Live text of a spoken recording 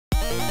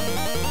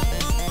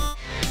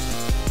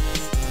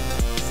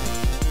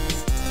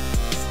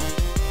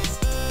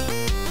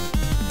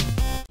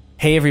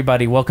Hey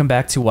everybody, welcome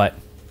back to what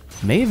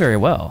may very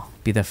well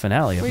be the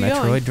finale of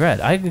Metroid Dread.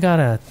 I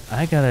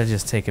gotta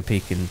just take a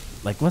peek and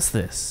like, what's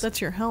this?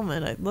 That's your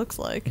helmet. It looks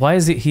like. Why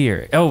is it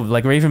here? Oh,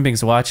 like Raven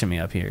Beak's watching me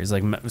up here. He's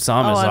like,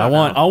 Samus, I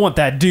know. want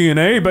that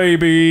DNA,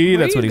 baby.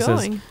 Where That's are what he you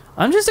going? says.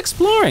 I'm just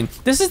exploring.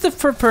 This is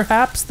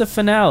perhaps the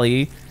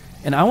finale,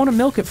 and I want to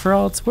milk it for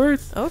all it's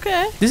worth.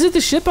 Okay. This is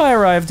the ship I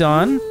arrived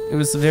on. It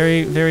was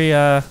very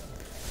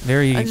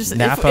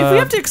Napa. If we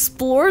have to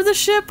explore the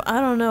ship,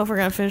 I don't know if we're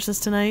gonna finish this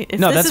tonight. If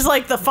this is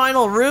like the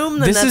final room,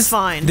 then that's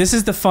fine. This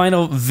is the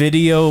final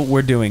video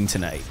we're doing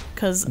tonight.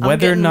 Because I'm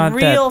getting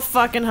real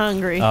fucking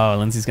hungry. Oh,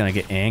 Lindsay's gonna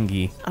get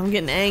angry. I'm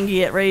getting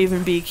angry at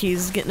Raven Beak.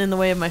 He's getting in the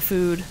way of my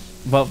food.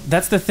 Well,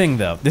 that's the thing,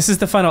 though. This is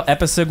the final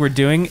episode we're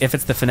doing. If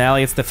it's the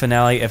finale, it's the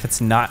finale. If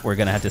it's not, we're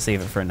gonna have to save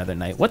it for another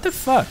night. What the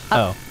fuck?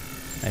 Oh,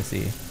 I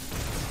see.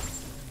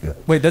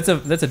 Wait, that's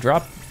a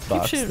drop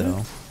box,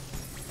 though.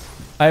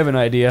 I have an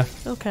idea.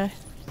 Okay.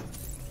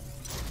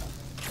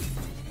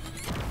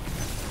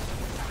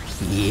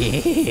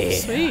 Yeah.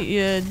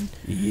 Sweet.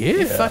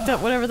 You fucked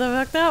up whatever the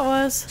fuck that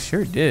was.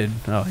 Sure did.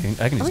 Oh, I can just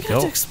go. Are we gonna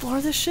have to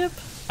explore this ship?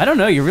 I don't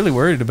know. You're really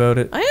worried about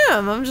it. I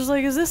am. I'm just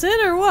like, is this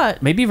it or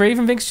what? Maybe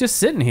Raven Beak's just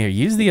sitting here.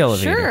 Use the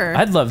elevator. Sure.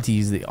 I'd love to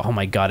use the... Oh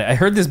my god. I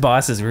heard this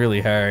boss is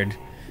really hard.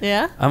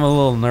 Yeah? I'm a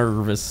little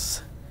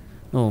nervous.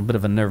 A little bit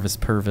of a nervous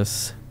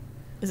pervis.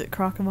 Is it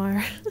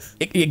Crocomire?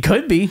 It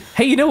could be.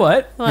 Hey, you know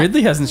what?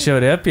 Ridley hasn't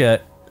showed up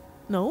yet.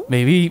 No?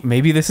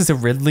 Maybe this is a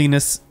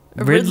Ridley-less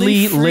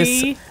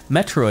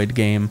Metroid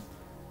game.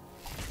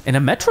 And a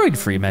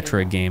Metroid-free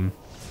Metroid game.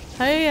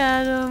 Hey,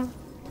 Adam.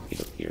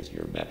 It appears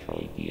your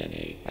Metroid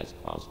DNA has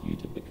caused you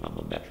to become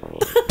a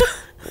Metroid.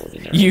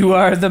 You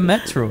are the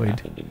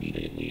Metroid. Happened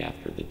immediately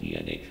after the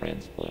DNA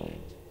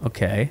transplant.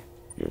 Okay.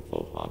 Your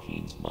Thoha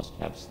genes must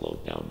have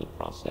slowed down the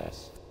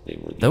process. They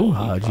were the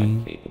Thoha only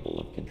gene. tribe capable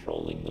of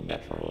controlling the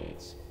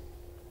Metroids.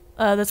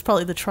 That's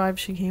probably the tribe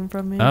she came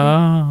from, maybe.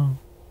 Oh.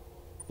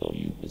 Though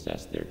you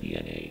possess their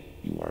DNA,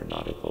 you are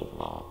not a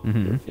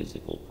Thoha. Your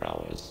physical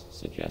prowess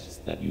suggests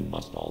that you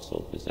must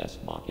also possess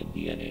Makin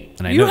DNA.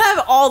 And you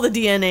have all the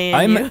DNA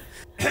in you.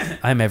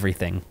 I'm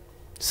everything.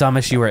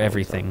 Samus, you are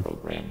everything.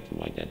 Programmed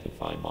to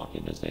identify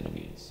Makin as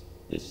enemies.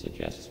 This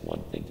suggests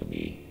one thing to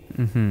me.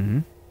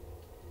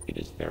 It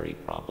is very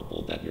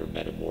probable that your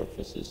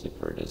metamorphosis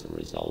occurred as a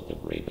result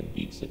of Raven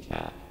Beak's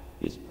attack.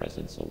 His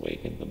presence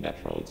awakened the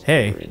Metroid's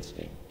killer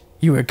instinct.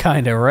 You were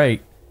kind of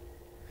right.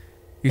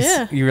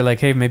 You were like,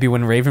 hey, maybe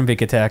when Raven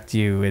Beak attacked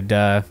you, it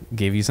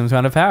gave you some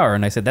kind of power.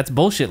 And I said, that's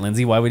bullshit,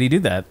 Lindsay. Why would he do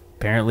that?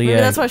 Apparently,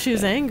 maybe that's why she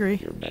was angry.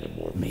 Your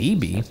metamorphosis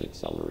maybe. has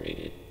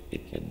accelerated.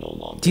 It can no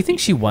longer do you think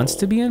she wants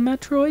to be in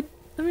Metroid?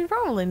 I mean,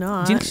 probably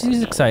not. Do you think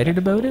she's excited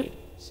about it?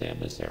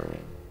 Samus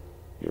Aran.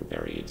 Your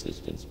very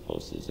existence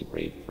poses a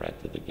grave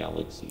threat to the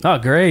galaxy. Oh,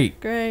 great.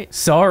 Great.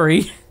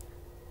 Sorry.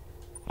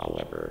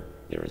 However,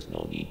 there is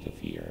no need to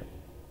fear.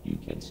 You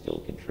can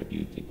still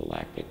contribute to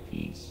galactic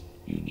peace.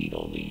 You need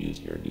only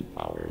use your new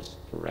powers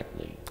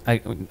correctly.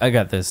 I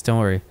got this. Don't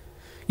worry.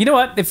 You know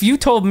what? If you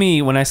told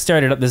me when I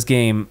started up this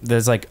game,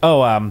 there's like,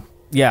 oh,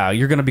 yeah,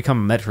 you're gonna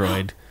become a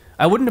Metroid,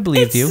 I wouldn't have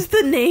believed you.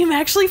 The name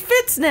actually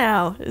fits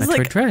now. It's Metroid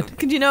like, Dread.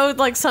 Could you know,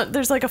 like,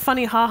 there's like a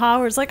funny haha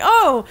where it's like,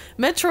 oh,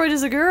 Metroid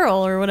is a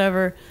girl or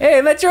whatever. Hey,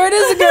 Metroid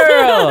is a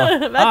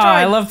girl. Metroid.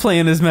 I love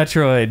playing as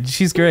Metroid.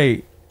 She's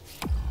great.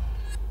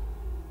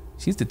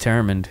 She's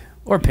determined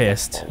or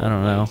pissed. I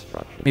don't know.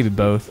 Maybe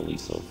both.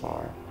 So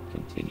far,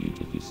 continue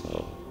to do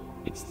so.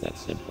 It's that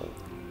simple.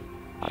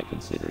 I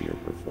consider your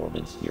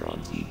performance here on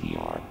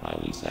ZDR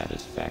highly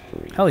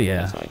satisfactory. Hell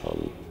yeah. As I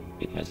hope,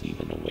 it has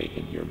even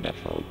awakened your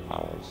Metroid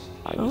powers.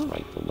 I was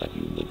right to let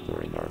you live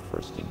during our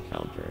first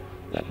encounter.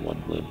 That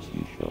one glimpse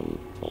you showed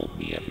told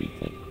me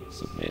everything.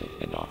 Submit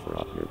and offer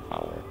up your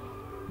power.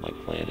 My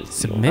plan is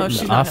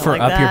submit and offer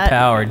up your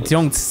power.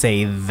 Don't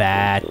say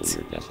that.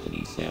 Your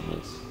destiny,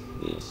 Samus.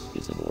 This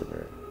is an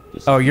order.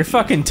 Oh, you're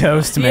fucking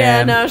toast,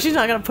 man. Yeah, no, she's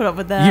not gonna put up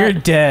with that. You're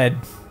dead.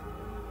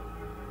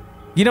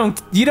 You don't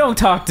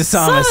talk to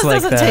Samus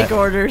like that. doesn't take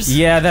orders.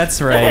 Yeah, that's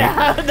right.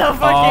 Yeah, no,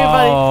 fuck you,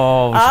 buddy.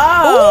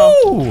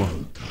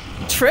 Oh.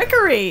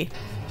 Trickery.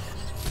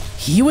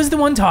 He was the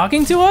one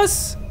talking to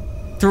us?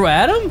 Through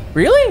Adam?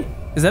 Really?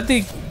 Is that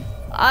the...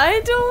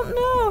 I don't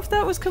know if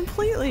that was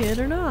completely it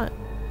or not.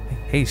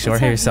 Hey,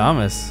 short hair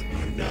Samus.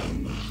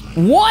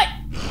 What?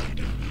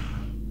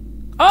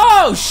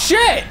 Oh,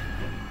 shit!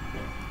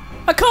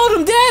 I called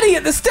him daddy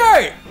at the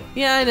start!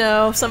 Yeah, I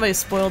know. Somebody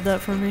spoiled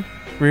that for me.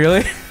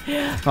 Really?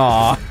 Yeah.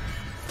 Aw.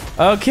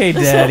 Okay,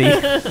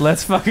 daddy.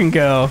 Let's fucking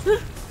go.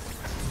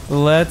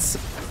 Let's...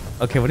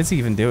 Okay, what is he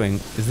even doing?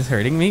 Is this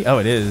hurting me? Oh,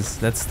 it is.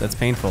 That's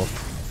painful.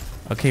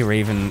 Okay,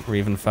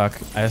 Raven fuck.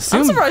 I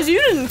assume... I'm surprised you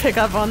didn't pick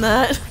up on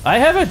that. I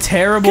have a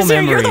terrible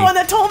memory. You're the one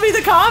that told me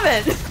the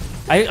comment.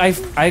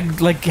 I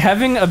like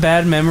having a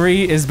bad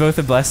memory is both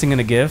a blessing and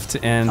a gift,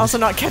 and also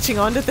not catching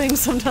on to things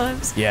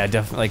sometimes. Yeah,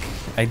 definitely. Like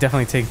I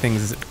definitely take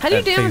things. How do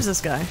you damage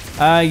this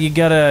guy? You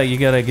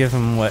gotta give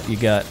him what you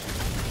got.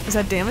 Is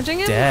that damaging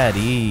him?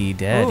 Daddy.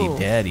 Do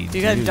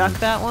you gotta duck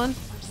that one?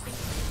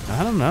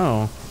 I don't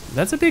know.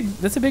 That's a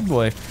big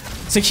boy.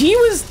 So he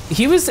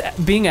was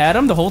being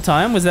Adam the whole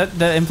time? Was that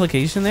the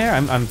implication there?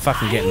 I'm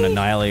fucking getting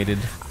annihilated.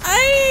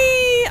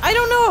 I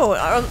don't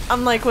know.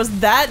 I'm like, was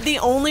that the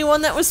only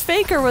one that was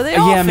fake, or were they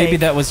all yeah, fake? Maybe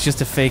that was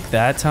just a fake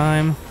that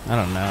time. I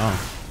don't know.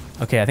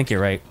 Okay, I think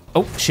you're right.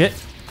 Oh shit.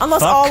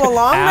 Unless all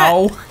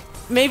along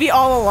maybe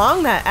all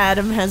along that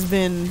Adam has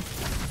been.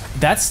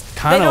 That's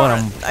kind of what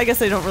I'm. I guess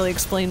they don't really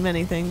explain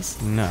many things.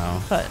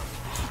 No. But.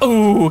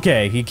 Oh,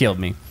 okay. He killed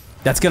me.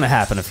 That's gonna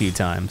happen a few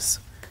times.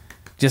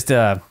 Just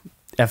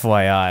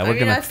FYI,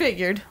 I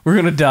figured. We're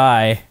gonna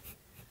die,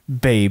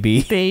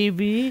 baby.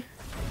 Baby.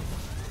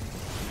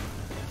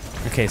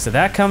 Okay, so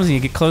that comes and you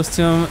get close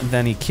to him,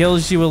 then he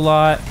kills you a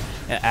lot.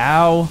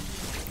 Ow. So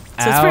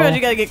it's pretty much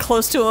you gotta get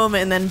close to him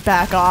and then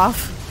back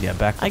off. Yeah,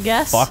 back the I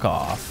guess. fuck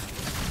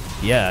off.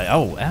 Yeah,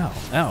 oh, ow,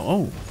 ow,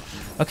 oh.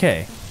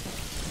 Okay.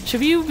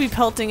 Should you be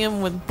pelting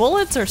him with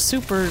bullets or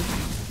super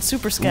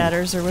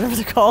scatters or whatever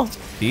they're called?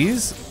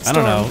 These? I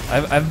don't know.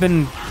 I've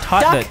been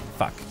taught that...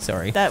 Fuck,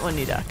 sorry. That one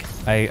you duck.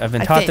 I've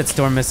been taught that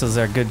storm missiles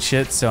are good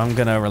shit, so I'm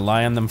gonna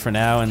rely on them for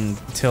now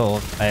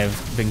until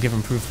I've been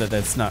given proof that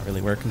that's not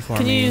really working for me.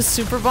 Can you use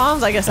super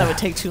bombs? I guess that would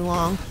take too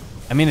long.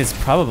 I mean, it's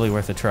probably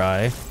worth a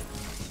try.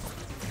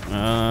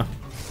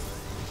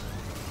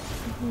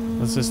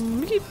 Let's just...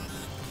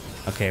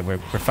 Okay, we're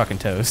fucking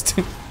toast.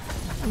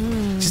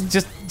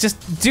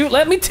 Just do...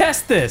 Let me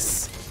test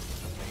this!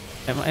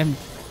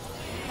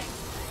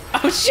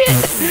 Oh shit!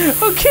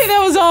 Okay,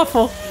 that was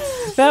awful.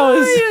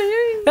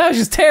 That was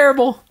just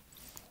terrible.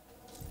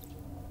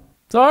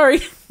 Sorry.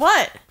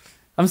 What?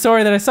 I'm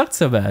sorry that I sucked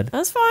so bad.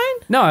 That's fine.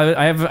 No,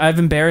 I've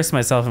embarrassed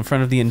myself in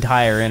front of the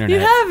entire internet.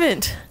 You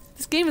haven't.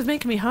 This game is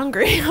making me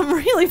hungry. I'm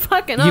really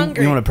fucking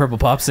hungry. You want a purple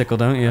popsicle,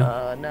 don't you?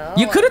 No.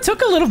 You could have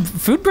took a little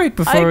food break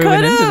before we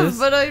went into this.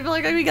 But I'm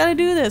like, we gotta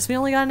do this. We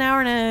only got an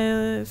hour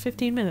and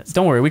 15 minutes.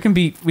 Don't worry, we can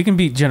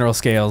beat General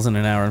Scales in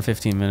an hour and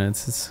 15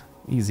 minutes. It's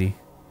easy.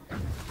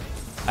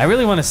 I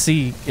really want to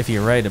see if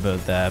you're right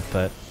about that,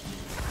 but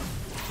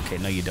okay,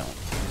 no, you don't.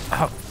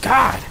 Oh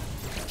God,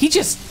 he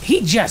just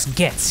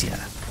gets you.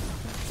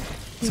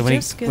 So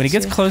when he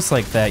gets close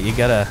like that, you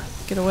gotta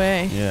get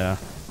away. Yeah,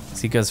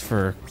 so he goes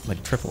for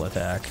like triple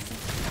attack.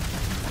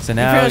 So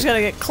now you pretty much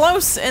gotta get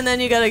close, and then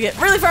you gotta get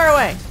really far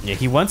away. Yeah,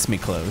 he wants me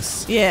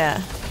close.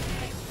 Yeah.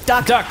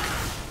 Duck. Duck.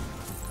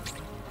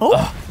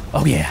 Oh.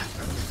 Oh yeah.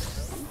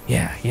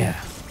 Yeah,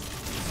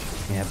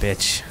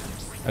 bitch.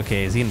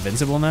 Okay, is he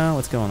invincible now?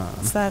 What's going on?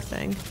 What's that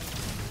thing?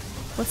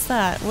 What's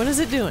that? What is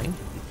it doing?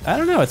 I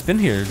don't know. It's been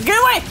here. Get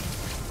away!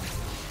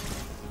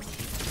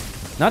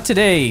 Not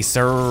today,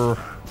 sir.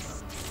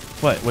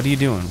 What are you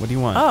doing? What do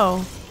you want?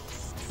 Oh.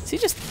 Is he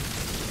just...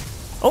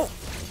 Oh.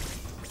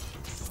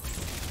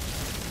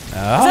 Is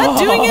that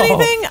doing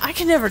anything? I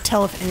can never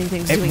tell if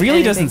anything's doing anything. It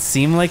really doesn't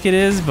seem like it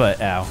is,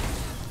 but ow.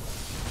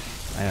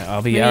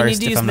 I'll be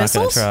arsed if I'm not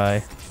going to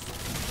try.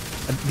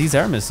 These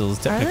are missiles,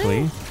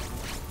 technically.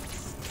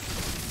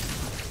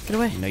 Get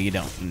away. No, you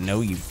don't.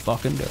 No, you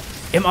fucking don't.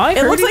 Am I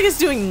It looks like it's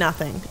doing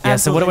nothing. Yeah,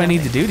 so what do I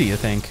need to do you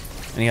think?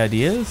 Any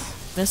ideas?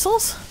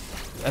 Missiles?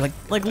 Like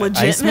legit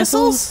ice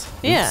missiles?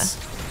 Yeah.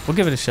 We'll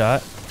give it a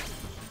shot.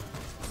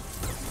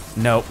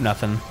 Nope,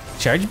 nothing.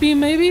 Charge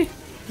beam, maybe?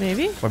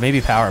 Maybe. Or maybe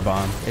power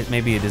bomb.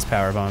 Maybe it is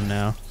power bomb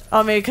now.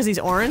 Oh, maybe because he's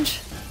orange?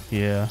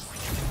 Yeah.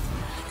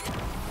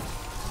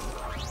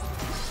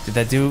 Did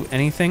that do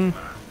anything?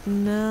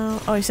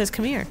 No. Oh, he says,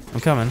 come here.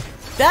 I'm coming.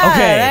 Okay.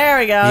 There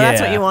we go. Yeah.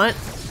 That's what you want.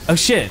 Oh,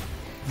 shit.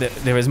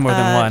 There was more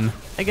than one.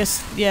 I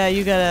guess, yeah,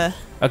 you gotta...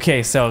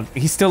 Okay, so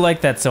he's still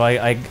like that, so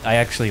I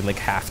actually, like,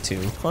 have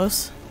to.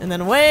 Close. And then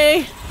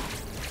away.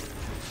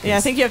 Yeah,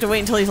 I think you have to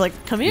wait until he's like,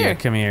 come here. Yeah,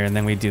 come here, and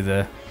then we do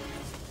the...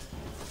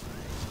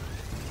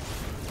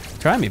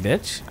 Try me,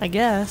 bitch. I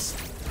guess.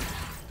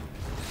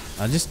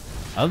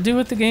 I'll do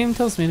what the game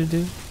tells me to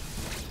do.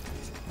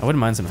 I wouldn't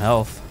mind some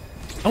health.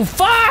 Oh,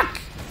 fuck!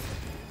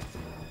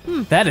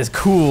 That is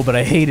cool, but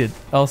I hate it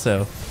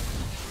also.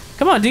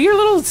 Come on, do your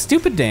little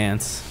stupid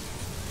dance.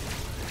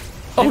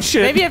 Oh,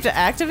 shit. Maybe you have to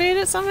activate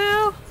it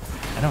somehow?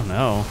 I don't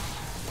know.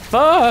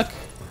 Fuck!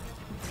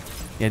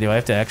 Yeah, do I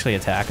have to actually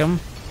attack him?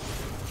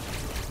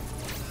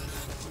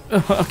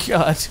 Oh,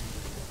 God.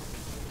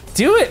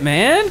 Do it,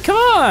 man! Come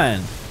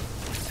on!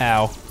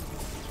 Ow.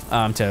 Oh,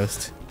 I'm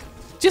toast.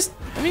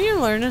 I mean, you're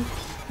learning.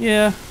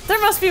 Yeah.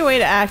 There must be a way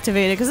to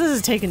activate it, because this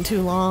is taking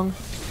too long.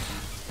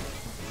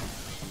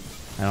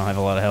 I don't have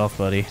a lot of health,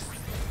 buddy.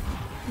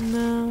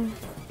 No.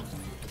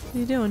 What are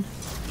you doing?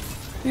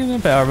 Using a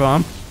power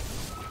bomb.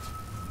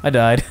 I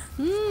died.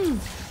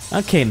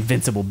 Okay,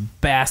 invincible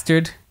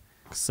bastard.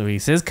 So he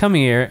says come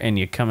here, and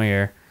you come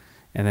here,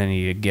 and then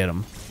you get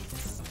him.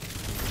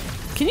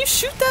 Can you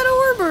shoot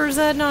that orb, or is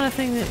that not a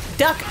thing that...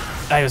 Duck!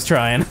 I was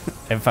trying.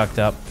 I fucked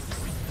up.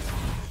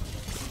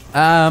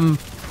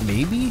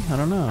 Maybe? I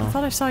don't know. I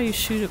thought I saw you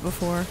shoot it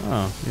before.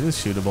 Oh, it is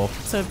shootable.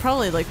 So it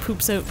probably like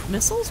poops out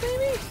missiles,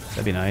 maybe?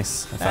 That'd be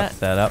nice. I fucked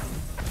that up.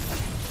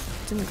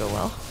 Didn't go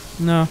well.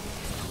 No.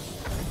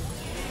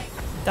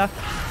 Duck.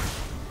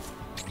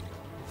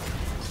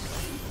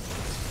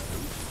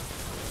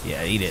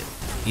 Yeah, eat it.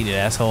 Eat it,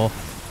 asshole.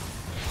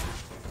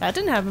 That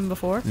didn't happen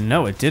before.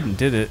 No, it didn't,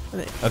 did it?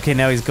 Okay,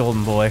 now he's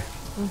golden boy.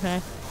 Okay.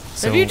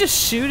 So maybe you just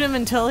shoot him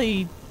until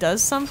he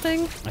does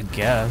something? I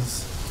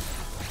guess.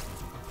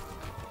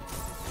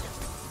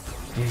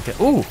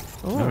 Ooh!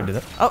 Never did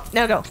that. Oh,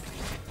 now go.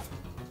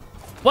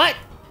 What?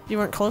 You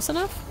weren't close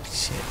enough?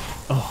 Shit.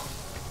 Oh.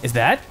 Is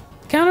that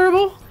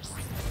counterable?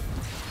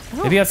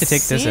 Maybe you have to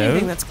take this out. I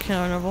think that's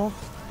counterable.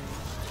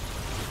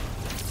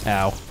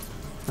 Ow.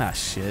 Ah,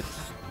 shit.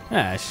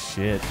 Ah,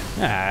 shit.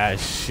 Ah,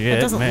 shit,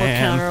 That doesn't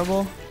man. look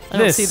counterable. I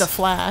don't see the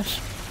flash.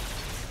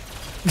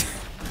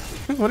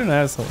 What an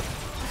asshole.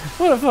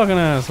 What a fucking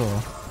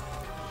asshole.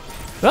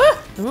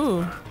 Ah!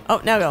 Ooh.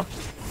 Oh, now go.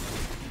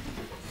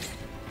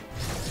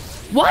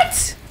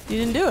 What? You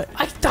didn't do it.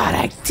 I thought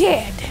I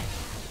did.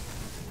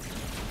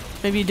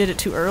 Maybe you did it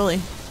too early.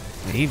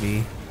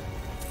 Maybe.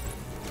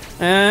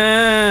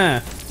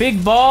 Ah,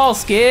 big ball,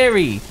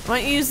 scary.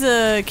 Might use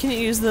the. Can you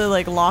use the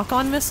like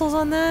lock-on missiles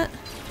on that?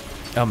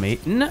 Oh,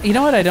 mate. No, you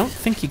know what? I don't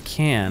think you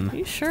can. Are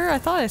you sure? I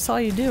thought I saw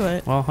you do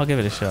it. Well, I'll give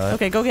it a shot.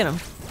 Okay, go get him.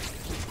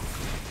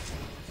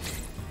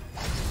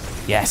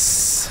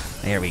 Yes.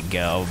 There we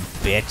go,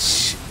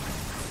 bitch.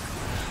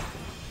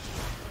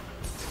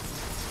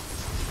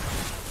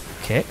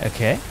 Okay,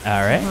 okay.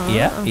 All right.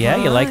 Yeah,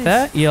 you like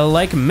that? You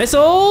like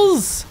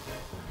missiles?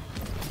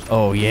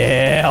 Oh,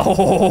 yeah.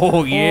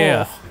 Oh,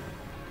 yeah. Oh.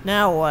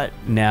 Now what?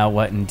 Now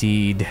what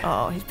indeed?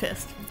 Oh, he's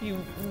pissed. You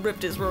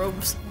ripped his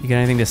robes. You got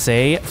anything to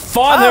say?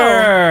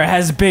 Father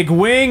has big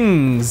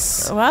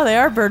wings. Oh, wow, they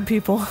are bird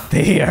people.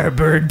 They are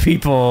bird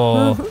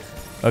people.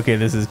 Okay,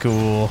 this is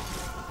cool.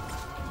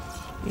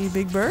 You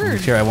big bird. I'm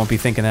sure I won't be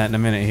thinking that in a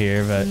minute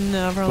here, but...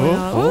 No, probably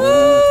not.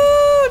 Ooh.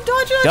 Ooh,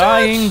 dodge, dodge,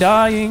 Dying,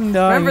 dodge. dying.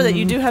 Remember that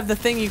you do have the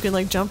thing you can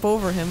like jump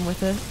over him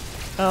with it.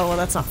 Oh, well,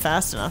 that's not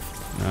fast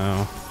enough.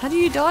 No. How do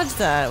you dodge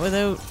that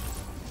without...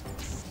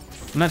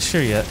 I'm not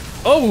sure yet.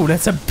 Oh,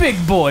 that's a big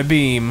boy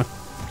beam.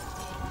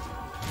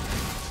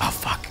 Oh,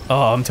 fuck.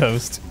 Oh, I'm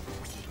toast.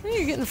 Hey,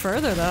 you're getting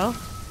further, though.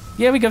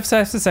 Yeah, we go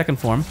past the second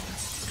form.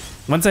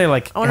 Once I,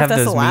 like, I wonder have if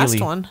that's those the last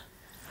melee... one.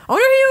 I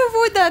wonder if you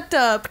avoid that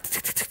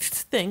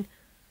thing.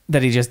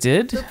 That he just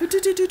did? The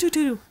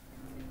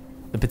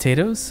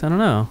potatoes? I don't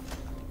know.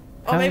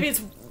 Oh, maybe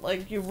it's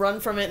like you run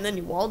from it and then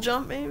you wall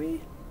jump,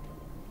 maybe?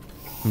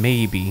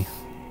 Maybe.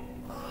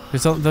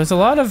 There's a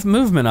lot of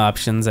movement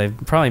options. I'm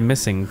probably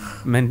missing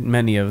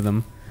many of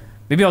them.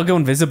 Maybe I'll go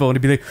invisible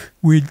and be like,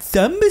 where'd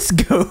Samus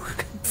go?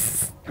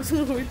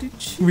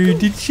 Where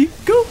did she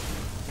go?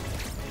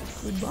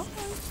 Goodbye.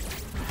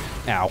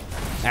 Ow.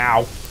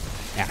 Ow.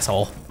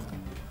 Asshole.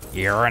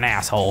 You're an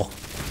asshole.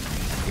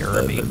 You're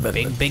a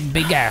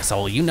big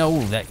asshole. You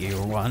know that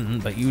you won,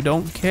 but you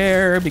don't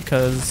care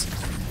because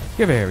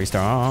you're very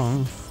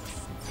strong.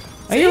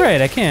 Oh, you're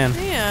right, I can.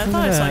 Yeah, I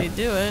thought I saw you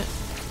do it.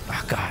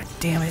 Oh, god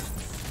damn it.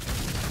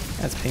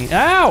 That's pain.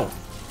 Ow!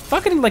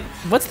 Fucking, like,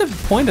 what's the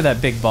point of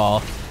that big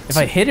ball? If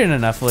I hit it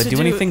enough, will it do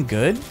anything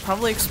good?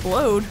 Probably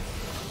explode.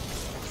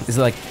 Is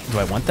it like, do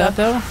I want that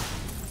though?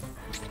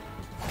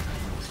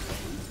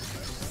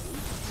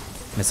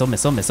 Missile,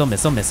 missile, missile,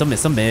 missile, missile,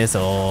 missile,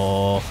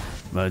 missile.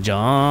 I'm gonna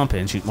jump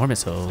and shoot more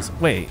missiles.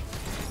 Wait.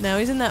 Now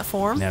he's in that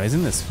form. Now he's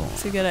in this form.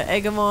 So you gotta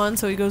egg him on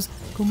so he goes,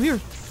 come here.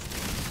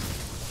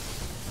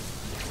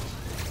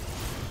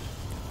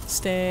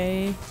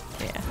 Stay.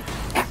 Yeah.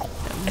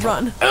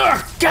 Run.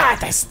 Ugh, God,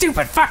 that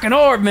stupid fucking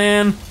orb,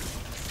 man.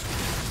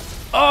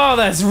 Oh,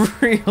 that's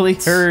really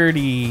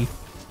hurty.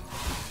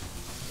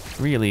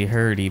 Really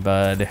hurty,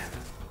 bud.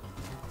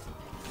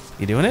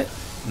 You doing it?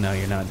 No,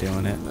 you're not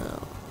doing it.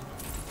 No.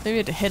 Maybe you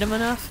have to hit him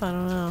enough? I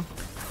don't know.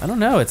 I don't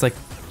know. It's like,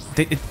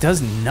 it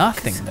does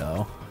nothing,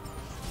 though.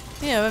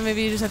 Yeah, but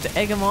maybe you just have to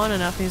egg him on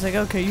enough and he's like,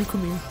 okay, you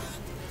come here.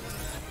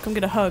 Come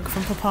get a hug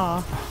from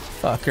Papa.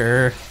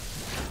 Fucker.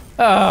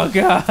 Oh,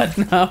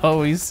 God,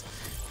 no. He's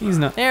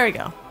not. There we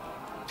go.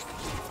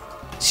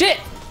 Shit!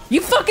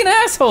 You fucking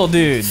asshole,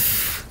 dude!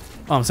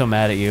 Oh, I'm so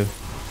mad at you.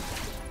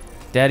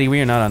 Daddy,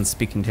 we are not on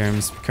speaking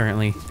terms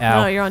currently.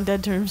 Ow. No, you're on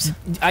dead terms.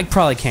 I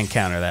probably can't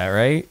counter that,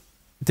 right?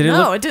 Did it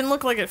No, it didn't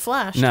look like it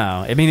flashed.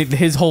 No, I mean,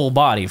 his whole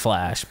body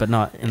flashed, but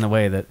not in the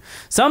way that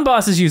some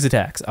bosses use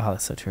attacks. Oh,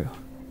 that's so true.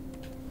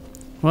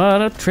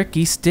 What a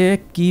tricky,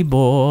 sticky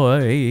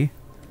boy.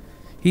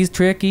 He's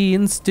tricky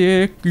and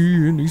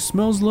sticky, and he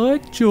smells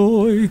like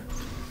joy.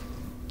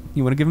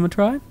 You want to give him a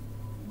try?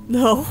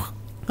 No.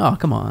 Oh,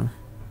 come on.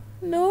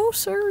 No,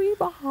 sorry,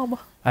 Bob.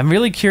 I'm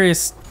really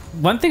curious.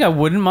 One thing I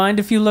wouldn't mind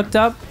if you looked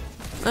up.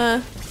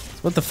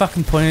 What the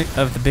fucking point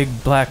of the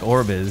big black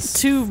orb is.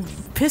 To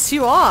piss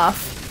you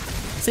off.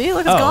 See,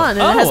 look, it's gone, and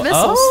it has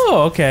missiles.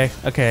 Oh, okay,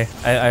 okay.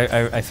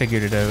 I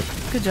figured it out.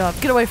 Good job.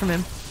 Get away from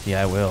him.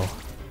 Yeah, I will.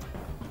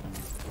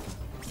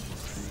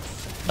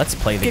 Let's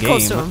play the Get game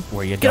close to him.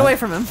 where you Get away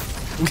from him.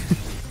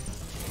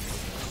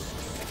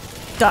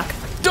 Duck.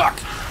 Duck!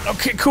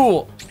 Okay,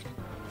 cool.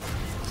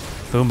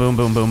 Boom, boom,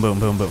 boom, boom, boom,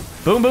 boom, boom.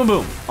 Boom, boom,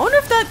 boom. I wonder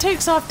if that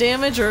takes off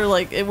damage or,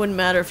 like, it wouldn't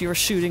matter if you were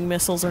shooting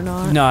missiles or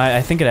not. No,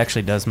 I think it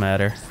actually does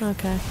matter.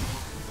 Okay.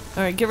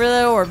 Alright, get rid of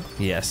that orb.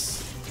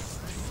 Yes.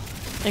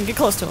 And get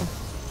close to him.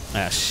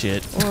 Ah,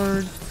 shit.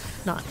 Or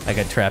not. I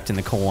got trapped in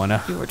the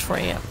corner. You were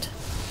trapped.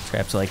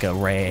 Trapped like a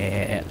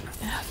rat.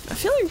 I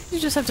feel like you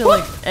just have to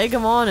like egg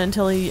him on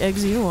until he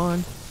eggs you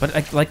on. But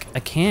I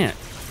can't.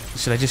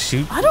 Should I just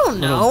shoot? I don't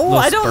know. Little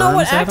I don't know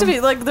what sperms at him?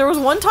 activate. Like there was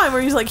one time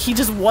where he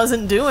just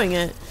wasn't doing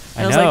it.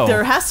 And I was like,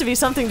 there has to be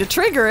something to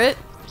trigger it.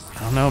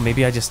 I don't know.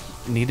 Maybe I just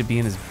need to be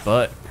in his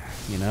butt.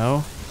 You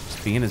know,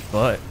 just be in his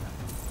butt.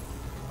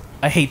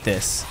 I hate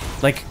this.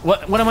 Like,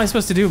 what am I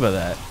supposed to do about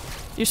that?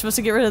 You're supposed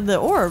to get rid of the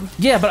orb.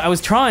 Yeah, but I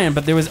was trying,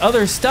 but there was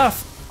other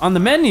stuff on the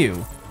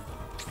menu.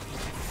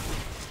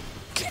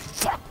 Get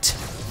fucked.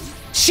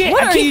 Shit,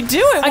 what are you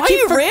doing? Why are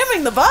you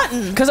ramming the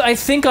button? Because I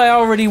think I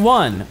already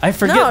won. I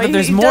forget that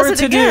there's more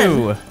to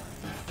do.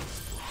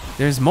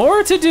 There's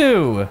more to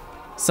do.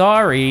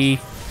 Sorry.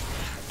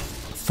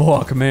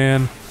 Fuck,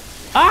 man.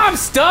 I'm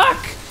stuck.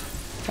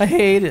 I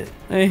hate it.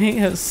 I hate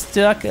how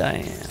stuck I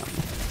am.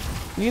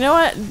 You know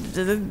what?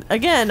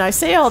 Again, I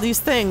say all these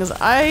things.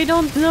 I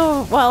don't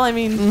know. Well, I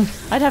mean,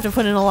 I'd have to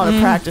put in a lot of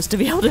practice to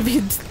be able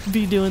to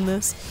be doing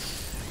this.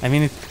 I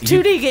mean,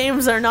 2D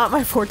games are not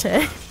my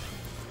forte.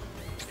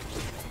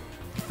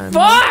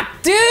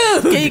 Fuck,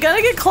 dude! Yeah, you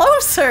gotta get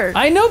closer.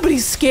 I know, but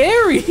he's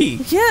scary.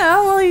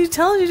 Yeah, well, he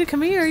tells you to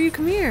come here. You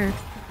come here.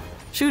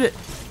 Shoot it.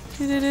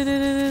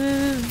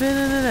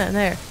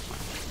 There.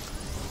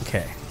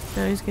 Okay.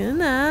 Now he's getting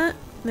that.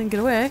 Then get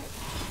away.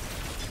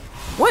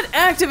 What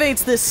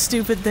activates this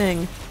stupid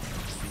thing?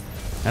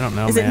 I don't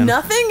know, Is it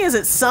nothing? Is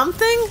it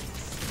something?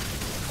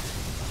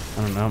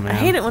 I don't know, man. I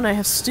hate it when I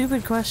have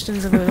stupid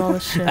questions about all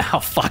this shit.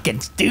 Oh, fucking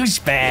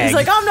douchebag. He's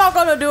like, I'm not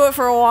gonna do it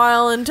for a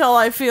while until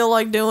I feel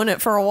like doing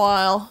it for a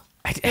while.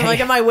 Like,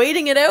 am I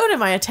waiting it out?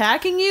 Am I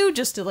attacking you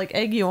just to like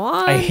egg you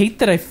on? I hate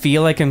that I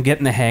feel like I'm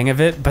getting the hang of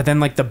it, but then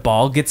like the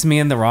ball gets me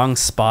in the wrong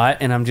spot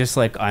and I'm just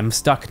like, I'm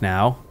stuck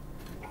now.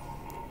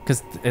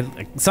 Because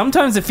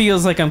sometimes it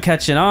feels like I'm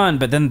catching on,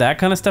 but then that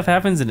kind of stuff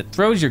happens and it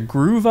throws your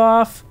groove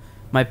off.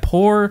 My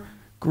poor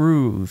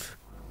groove.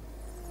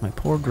 My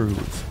poor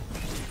groove.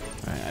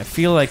 All right, I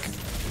feel like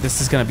this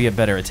is going to be a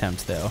better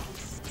attempt, though.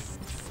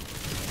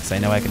 Because I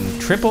know I can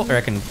triple, or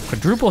I can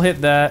quadruple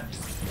hit that.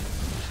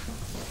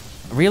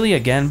 Really,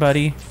 again,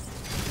 buddy?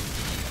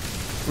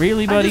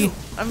 Really, buddy?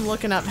 I'm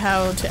looking up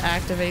how to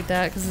activate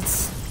that, because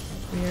it's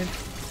weird.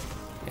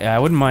 Yeah, I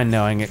wouldn't mind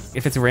knowing it.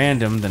 If it's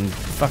random, then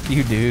fuck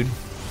you, dude.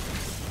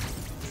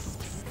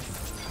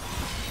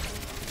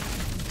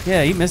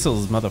 Yeah, eat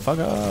missiles,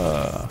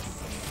 motherfucker.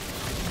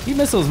 Eat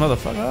missiles,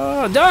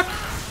 motherfucker. Duck!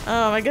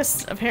 Oh, I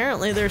guess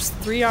apparently there's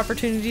 3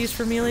 opportunities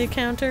for melee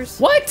counters.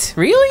 What?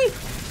 Really?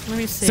 Let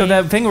me see. So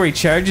that thing where he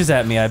charges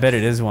at me, I bet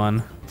it is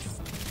one.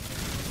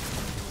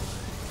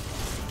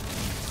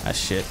 Ah,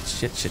 shit.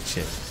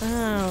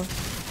 Oh.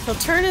 He'll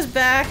turn his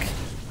back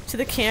to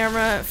the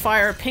camera,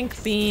 fire a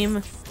pink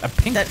beam. A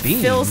pink beam? That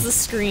fills the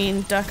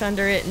screen, duck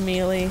under it, and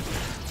melee.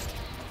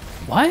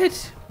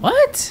 What?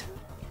 What?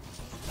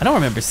 I don't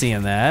remember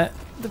seeing that.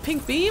 The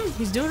pink beam?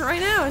 He's doing it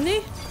right now, isn't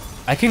he?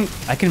 I can,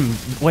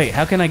 wait,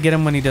 how can I get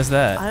him when he does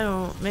that? I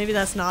don't, maybe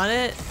that's not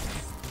it.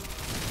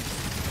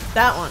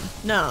 That one.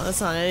 No,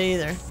 that's not it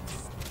either.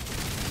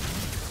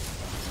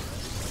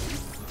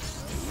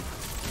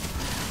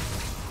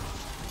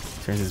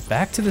 Turns his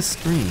back to the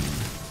screen.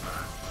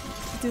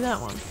 Do that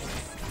one.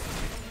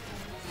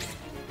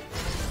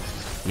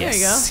 Yes. There you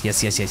go.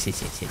 Yes.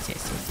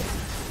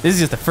 This is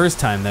just the first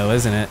time though,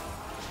 isn't it?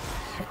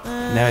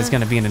 Now he's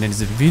gonna be in an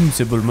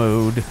invincible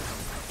mode,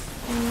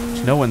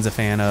 which no one's a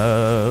fan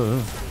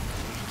of.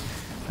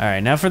 All right,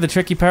 now for the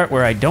tricky part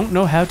where I don't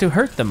know how to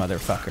hurt the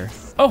motherfucker.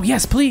 Oh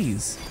yes,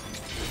 please.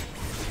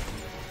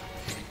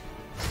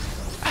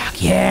 Ah,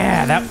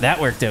 yeah, that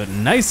worked out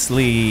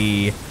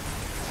nicely.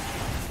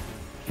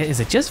 Is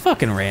it just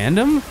fucking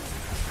random?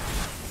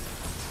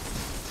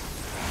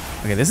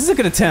 Okay, this is a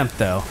good attempt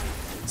though.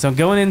 So I'm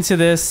going into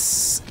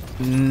this.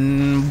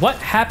 What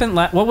happened?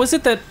 What was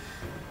it that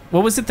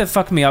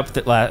fucked me up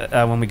that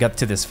when we got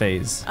to this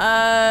phase?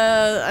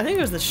 I think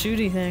it was the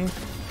shooty thing,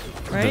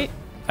 right?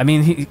 I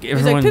mean,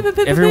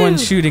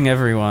 everyone's shooting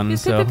everyone.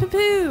 So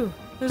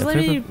there's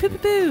lady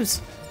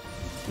poo-poo-poos,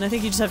 and I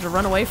think you just have to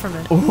run away from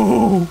it.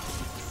 Oh,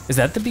 is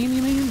that the beam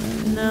you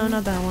mean? No,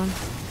 not that one.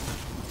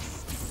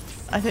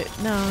 I think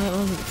no, that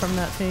wasn't from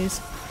that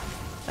phase.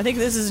 I think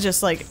this is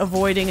just like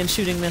avoiding and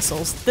shooting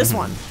missiles. This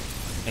one.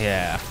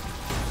 Yeah,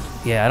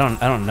 I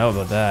don't know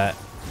about that.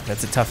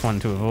 That's a tough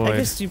one to avoid. I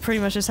guess you pretty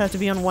much just have to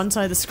be on one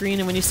side of the screen,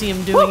 and when you see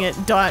him doing it,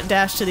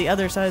 dash to the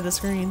other side of the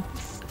screen.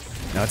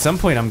 Now, at some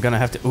point, I'm gonna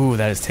have to. Ooh,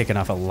 that has taken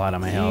off a lot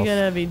of my health. You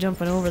gotta be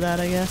jumping over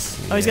that, I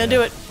guess. Yeah. Oh, he's gonna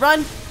do it.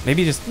 Run.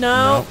 Maybe just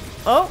no.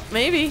 Oh,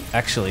 maybe.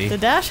 Actually, the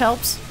dash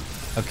helps.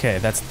 Okay,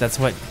 that's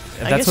what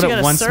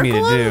it wants me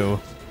to do.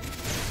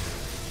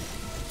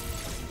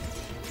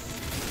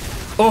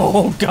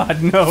 Oh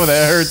God, no!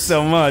 That hurts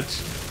so much.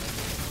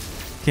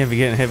 Can't be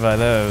getting hit by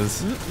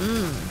those.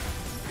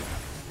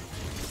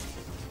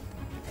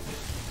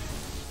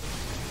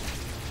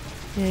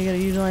 Yeah, you gotta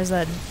utilize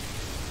that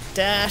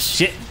dash.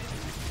 Shit.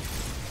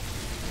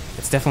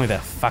 It's definitely the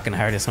fucking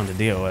hardest one to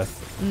deal with.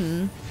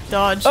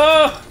 Dodge.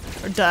 Oh!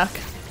 Or duck.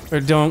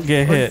 Or don't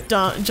get hit.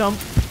 Jump.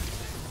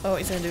 Oh,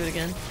 he's gonna do it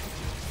again.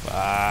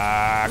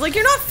 Fuck. Like,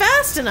 you're not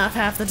fast enough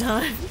half the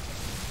time.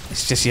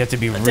 It's just you have to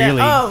be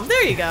really... Oh,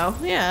 there you go.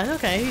 Yeah,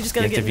 okay. You just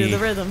gotta get into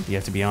the rhythm. You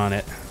have to be on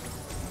it.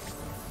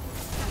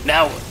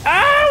 No!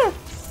 Ow!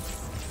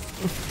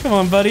 Come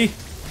on, buddy.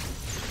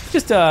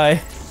 Just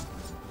die.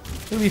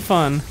 It'll be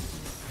fun.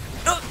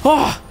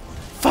 Oh!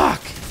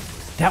 Fuck!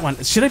 That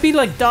one. Should I be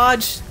like...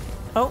 Dodge.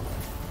 Oh.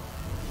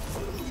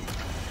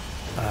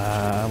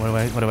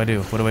 What do I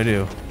do? What do I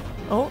do?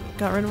 Oh,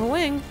 got rid of a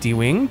wing.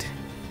 De-winged?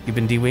 You've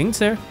been de-winged,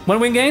 sir?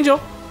 One-winged angel?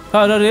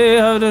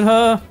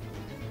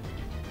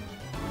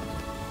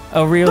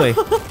 Oh, really?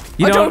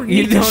 You don't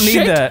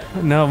need that.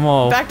 No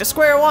more. Back to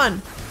square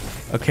one.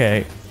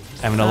 Okay.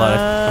 I'm in a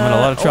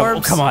lot of trouble.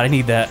 Oh, come on, I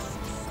need that.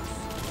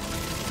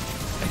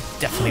 I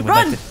definitely would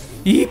Run! like to.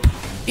 Eep!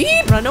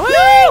 Eep! Run away!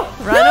 No!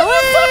 Run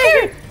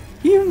away!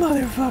 You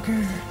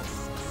motherfucker!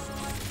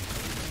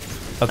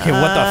 Okay,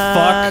 what the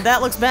fuck?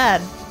 That looks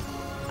bad.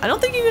 I don't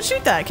think you can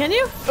shoot that, can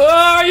you?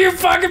 Oh, you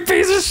fucking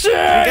piece of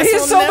shit!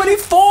 He's so many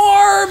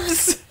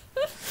forms!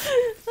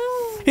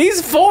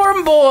 He's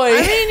form boy!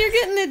 I mean, you're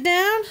getting it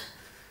down.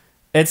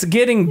 It's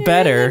getting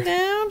better. Getting it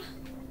down.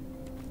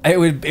 It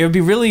would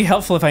be really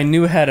helpful if I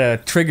knew how to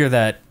trigger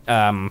that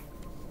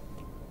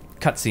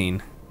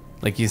cutscene.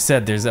 Like you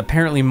said, there's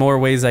apparently more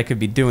ways I could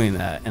be doing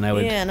that, and I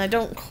would. Yeah, and I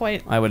don't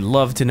quite. I would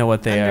love to know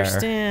what they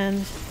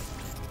understand.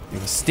 are.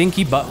 You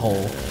stinky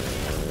butthole.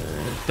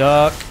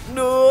 Duck.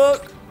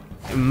 Duck.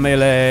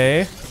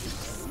 Melee.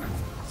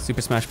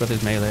 Super Smash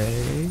Brothers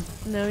Melee.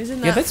 No, he's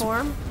in that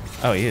form.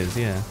 Oh, he is.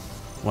 Yeah.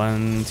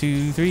 1,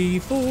 2, 3,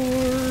 4.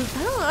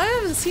 I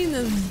haven't seen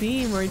this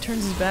beam where he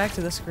turns his back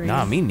to the screen.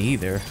 Nah, me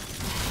neither.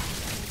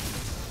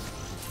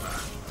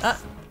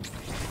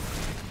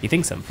 He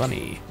thinks I'm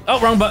funny.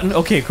 Oh, wrong button.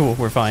 Okay, cool.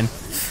 We're fine.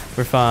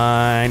 We're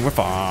fine. We're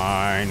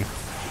fine.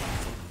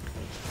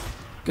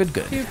 Good,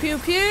 good. Pew, pew,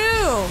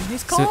 pew.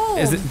 He's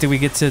cold. So, did we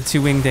get to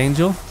two-winged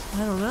angel? I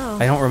don't know.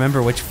 I don't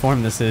remember which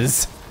form this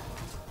is.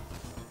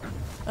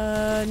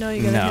 No,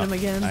 you gotta hit him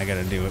again. I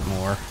gotta do it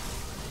more.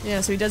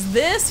 Yeah, so he does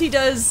this, he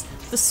does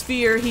the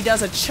sphere, he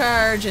does a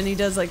charge, and he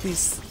does like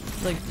these,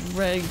 like,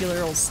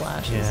 regular old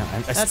slashes.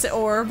 Yeah, that's the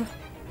orb.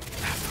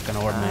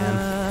 Fucking orb,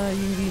 man.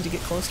 You need to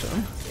get close to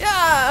him.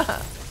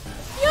 Yeah!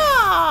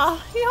 Yeah!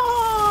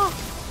 Yeah!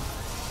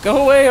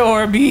 Go away,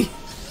 Orby!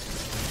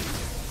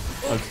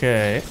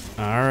 Okay,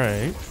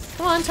 alright.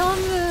 Come on, tell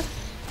him to...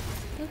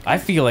 Okay. I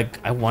feel like,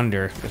 I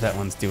wonder if that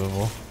one's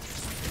doable.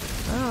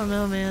 I don't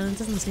know, man. It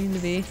doesn't seem to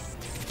be.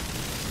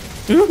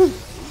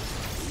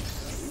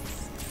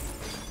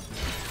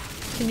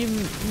 Can you...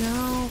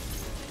 No.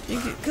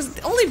 Because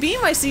the only beam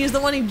I see is the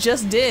one he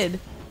just did.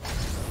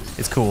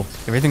 It's cool.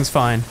 Everything's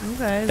fine.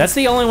 Okay. That's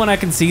the only one I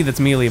can see that's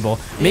meleeable.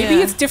 Maybe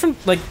Yeah. it's different,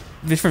 like,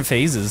 different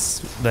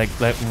phases, like,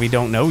 that we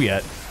don't know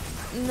yet.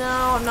 No,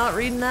 I'm not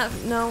reading that.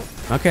 No.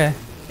 Okay.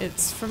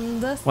 It's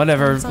from the...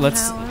 Whatever, somehow,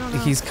 let's... I don't know.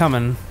 He's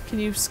coming. Can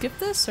you skip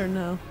this or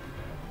no?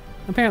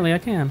 Apparently I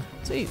can.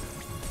 Sweet.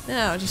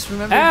 No, just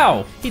remember...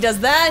 Ow! He does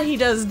that, he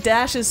does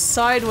dashes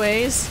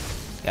sideways.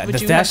 Yeah, which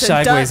the you dash have to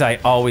sideways duck. I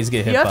always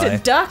get hit You have by. to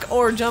duck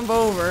or jump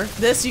over.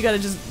 This, you gotta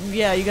just...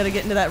 Yeah, you gotta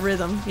get into that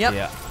rhythm. Yep.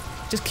 Yeah.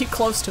 Just keep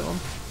close to him.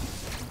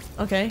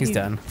 Okay. He's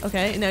done.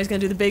 Okay, now he's gonna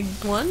do the big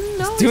one.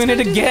 No, he's doing it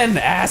again,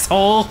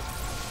 asshole!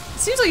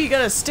 Seems like you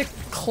gotta stick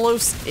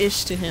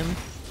close-ish to him.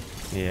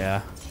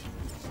 Yeah.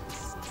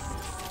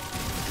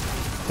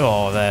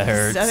 Oh, that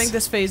hurts. I think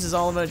this phase is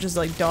all about just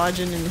like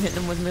dodging and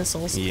hitting him with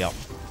missiles. Yep.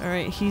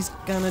 Alright, he's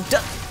gonna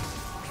duck.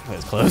 That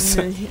was close.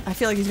 I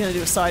feel like he's gonna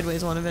do a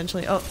sideways one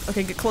eventually. Oh,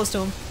 okay, get close to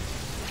him.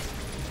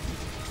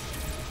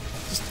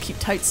 Just keep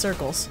tight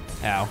circles.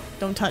 Ow.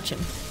 Don't touch him.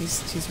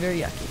 He's very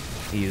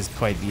yucky. He is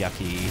quite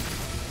yucky.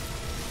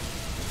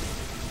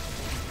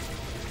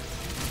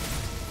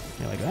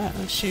 You like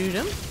that? Shoot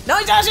him. No,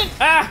 he doesn't!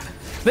 Ah!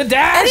 The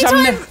dash!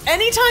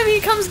 Anytime he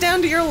comes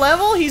down to your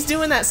level, he's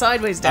doing that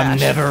sideways dash. I'm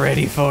never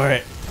ready for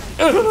it.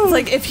 It's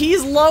like, if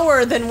he's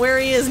lower than where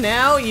he is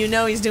now, you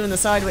know he's doing the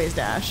sideways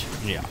dash.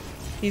 Yeah.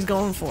 He's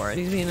going for it.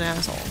 He's being an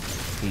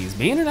asshole. He's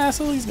being an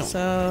asshole, he's going.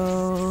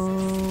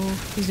 So...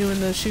 He's doing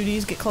the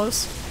shooties, get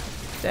close.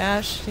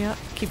 Dash, yeah.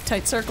 Keep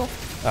tight circle.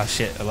 Oh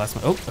shit, I lost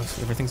my... Oh,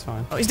 everything's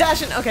fine. Oh, he's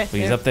dashing, okay.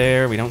 He's up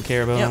there, we don't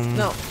care about him.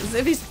 No.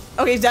 If he's...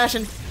 Okay, he's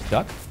dashing.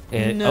 Duck? No,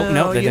 oh,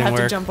 no, that you didn't have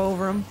work. to jump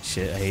over him.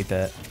 Shit, I hate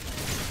that.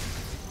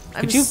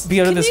 Could you be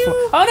out of this...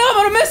 Oh no, I'm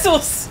out of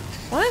missiles!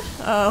 What?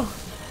 Oh.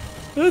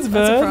 That's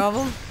bad. That's a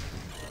problem.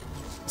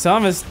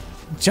 Samus,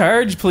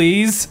 charge,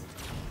 please.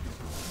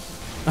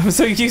 I'm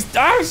so used...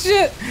 Oh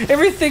shit!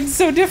 Everything's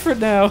so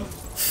different now.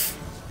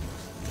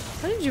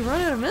 How did you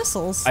run out of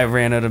missiles? I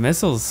ran out of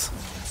missiles.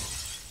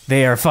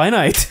 They are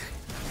finite.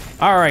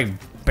 Alright,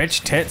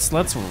 bitch tits,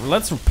 let's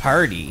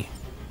party.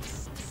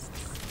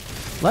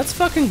 Let's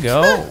fucking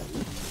go.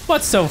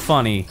 What's so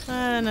funny?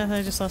 Nothing,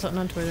 I just saw something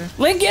on Twitter.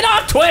 Link, get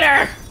off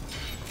Twitter!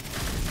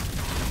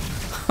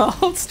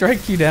 I'll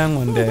strike you down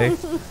one day.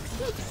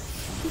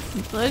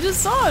 I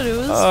just saw it, it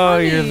was Oh,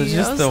 funny. you're just the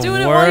worst. I was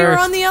doing it while you were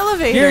on the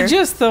elevator. You're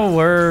just the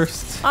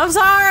worst. I'm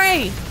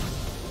sorry!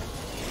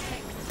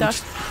 Duck.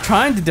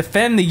 Trying to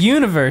defend the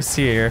universe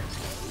here.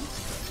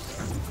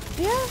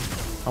 Yeah.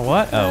 Oh,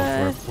 what?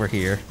 Oh, we're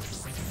here.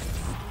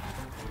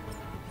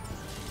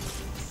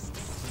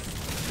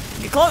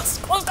 Get close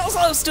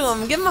to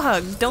him. Give him a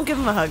hug. Don't give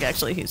him a hug,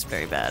 actually. He's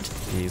very bad.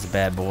 He's a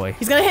bad boy.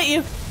 He's gonna hit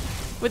you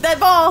with that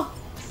ball.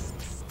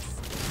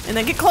 And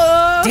then get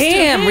close.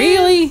 Damn,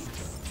 really?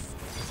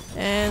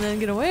 And then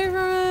get away from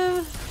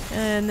him.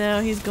 And now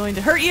he's going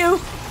to hurt you.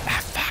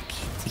 Ah, fuck.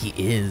 He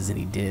is, and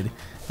he did.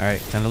 All right,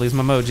 time to lose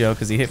my mojo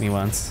because he hit me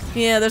once.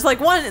 Yeah, there's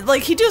like one,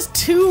 like he does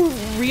 2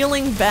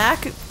 reeling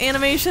back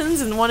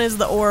animations, and one is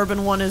the orb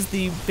and one is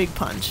the big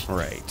punch.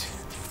 Right.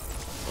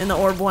 And the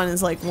orb one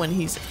is like when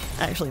he's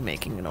actually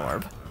making an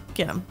orb.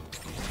 Get him.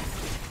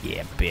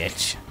 Yeah,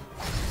 bitch.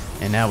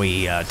 And now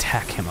we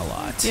attack him a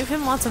lot. Give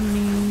him lots of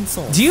mean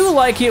souls. Do you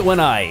like it when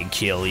I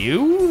kill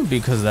you?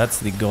 Because that's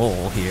the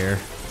goal here.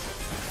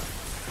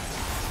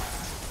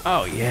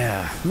 Oh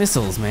yeah,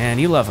 missiles, man.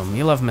 You love them.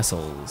 You love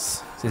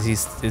missiles. He's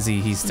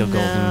still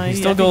golden. He's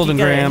still golden,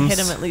 you gotta Grams. hit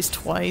him at least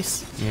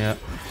twice. Yeah.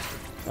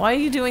 Why are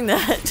you doing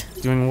that?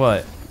 Doing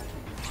what?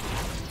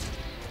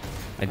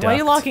 Why are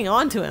you locking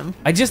onto him?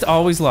 I just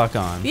always lock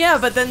on. Yeah,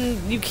 but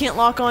then you can't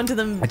lock onto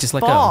the I just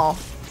let ball. go.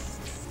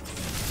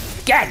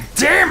 God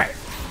damn it!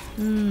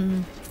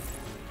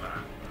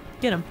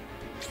 Get him.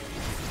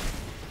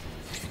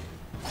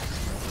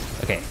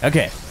 Okay,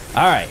 okay.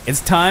 Alright,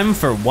 it's time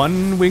for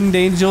one winged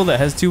angel that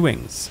has 2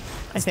 wings.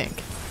 I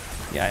think.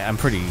 Yeah, I'm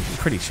pretty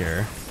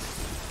sure.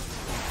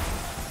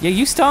 Yeah,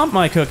 you stomped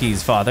my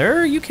cookies,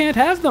 Father. You can't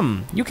have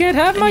them. You can't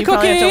have my you cookies.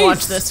 probably have to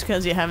watch this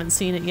because you haven't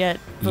seen it yet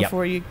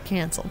before you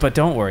cancel. But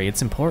don't worry,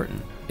 it's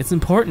important. It's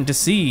important to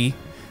see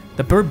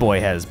the bird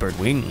boy has bird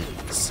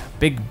wings.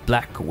 Big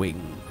black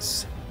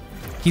wings.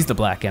 He's the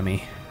black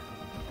EMMI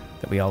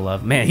that we all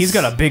love. Man, he's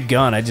got a big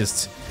gun. I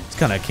just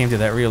kind of came to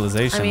that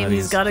realization. I mean, that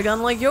he's got a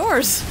gun like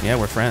yours. Yeah,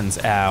 we're friends.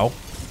 Ow.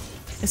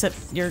 Except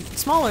you're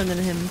smaller than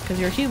him because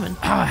you're human.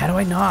 Ah, how do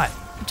I not?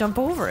 Jump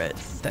over it.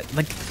 That,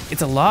 like,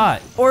 it's a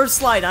lot. Or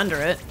slide under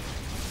it.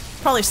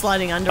 Probably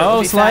sliding under it would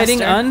Oh, be sliding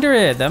faster. under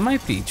it. That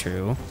might be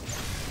true.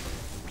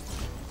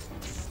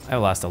 I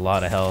lost a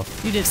lot of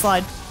health. You did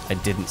slide. I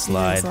didn't You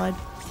slide. did slide.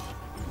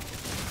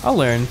 I'll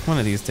learn one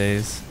of these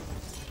days.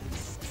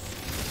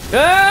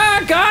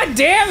 Ah, god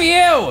damn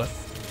you!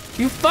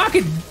 You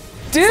fucking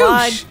douche!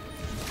 Slide.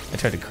 I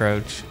tried to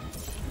crouch.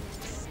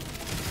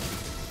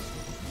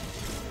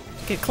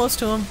 Get close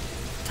to him.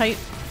 Tight.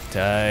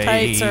 Tight.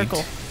 Tight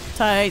circle.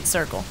 Tight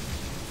circle.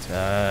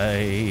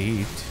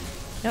 Tight.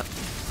 Yep.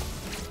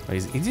 Oh,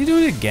 is he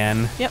doing it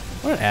again? Yep.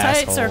 What an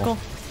Tight asshole. circle.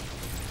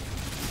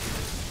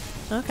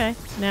 Okay.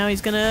 Now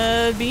he's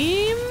gonna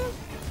beam.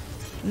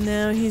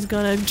 Now he's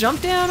gonna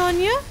jump down on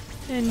you.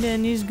 And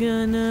then he's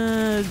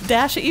gonna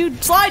dash at you.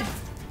 Slide!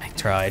 I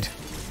tried.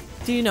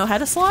 Do you know how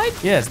to slide?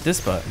 Yes,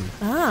 this button.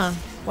 Ah.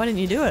 Why didn't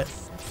you do it?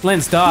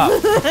 Lynn, stop.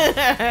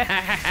 Tight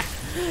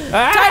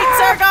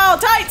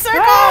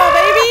circle,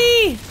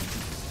 baby!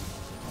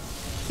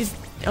 He's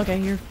okay.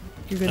 You're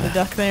good to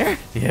duck there.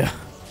 Yeah.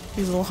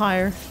 He's a little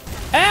higher.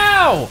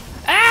 Ow!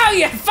 Ow,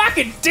 you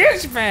fucking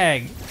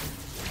douchebag!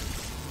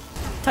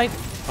 Tight.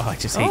 Oh, I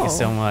just hate you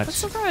so much. That's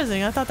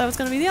surprising. I thought that was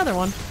gonna be the other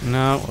one.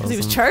 No, it 'Cause he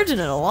was wasn't. charging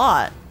it a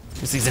lot.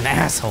 Because he's an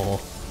asshole.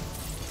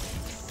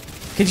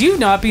 Could you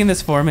not be in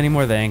this form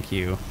anymore? Thank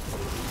you.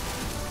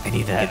 I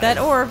need that. Get that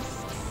orb.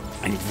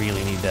 I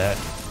really need that.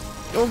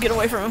 Oh, get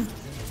away from him.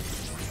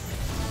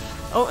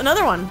 Oh,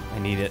 another one. I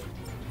need it.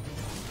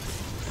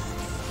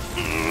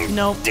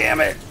 Nope. Damn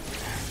it!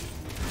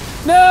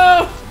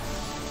 No!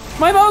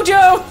 My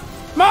mojo!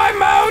 My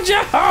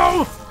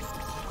mojo!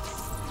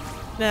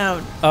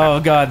 Now. Oh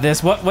god,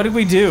 this. What did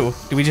we do?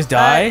 Did we just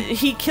die?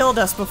 He killed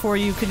us before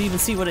you could even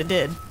see what it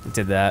did. It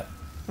did that.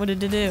 What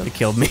did it do? It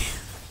killed me.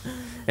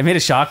 It made a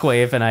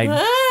shockwave, and I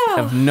Oh.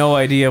 have no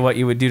idea what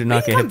you would do to not We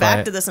get can hit come by back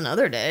it. to this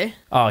another day.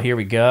 Oh, here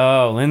we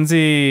go,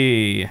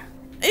 Lindsay.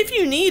 If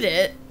you need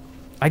it.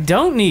 I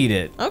don't need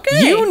it.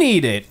 Okay. You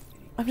need it.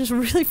 I'm just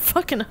really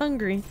fucking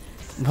hungry.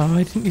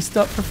 Why didn't you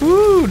stop for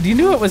food? You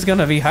knew it was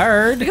gonna be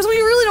hard. Because we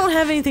really don't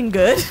have anything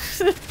good.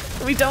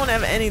 We don't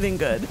have anything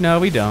good. No,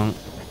 we don't.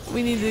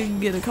 We need to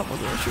get a couple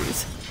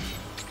groceries.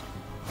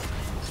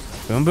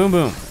 Boom, boom,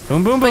 boom.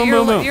 Boom, boom, But boom,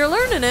 boom, boom. you're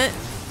learning it.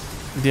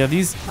 Yeah,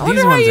 these I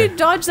wonder how ones you are...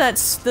 dodge that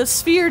the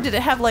sphere. Did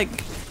it have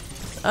like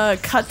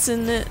cuts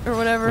in it or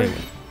whatever? Wait,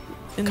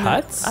 In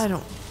cuts? I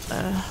don't.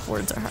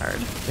 Words are hard.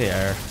 They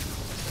are.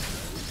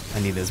 I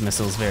need those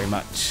missiles very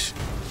much.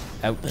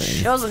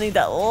 Ouch. You also need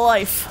that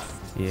life.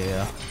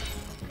 Yeah.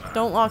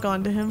 Don't lock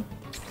onto him.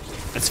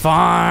 It's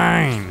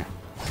fine.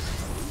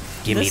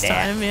 Give This me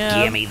that. time,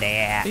 yeah. Give me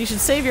that. You should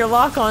save your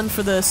lock on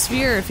for the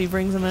sphere if he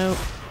brings him out.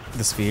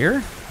 The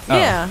sphere? Oh.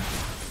 Yeah.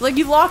 Like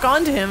you lock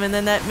onto him and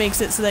then that makes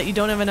it so that you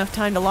don't have enough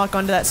time to lock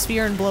onto that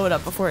sphere and blow it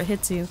up before it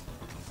hits you.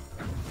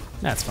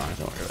 That's fine.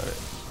 Don't worry about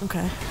it.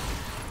 Okay.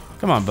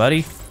 Come on,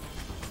 buddy.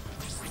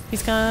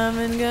 He's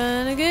coming,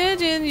 gonna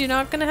get you. You're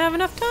not gonna have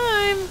enough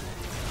time.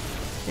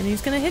 And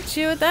he's gonna hit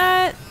you with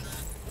that.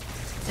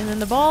 And then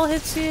the ball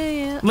hits you.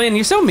 Yeah. Lynn,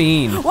 you're so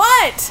mean.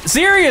 What?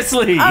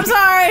 Seriously. I'm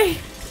sorry.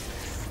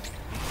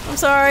 I'm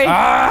sorry.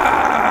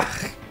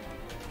 Ah!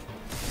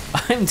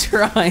 I'm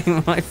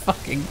trying my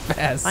fucking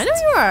best. I know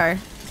you are.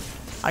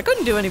 I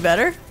couldn't do any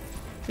better.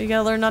 You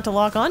gotta learn not to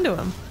lock onto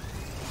him.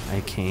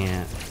 I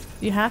can't.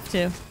 You have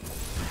to.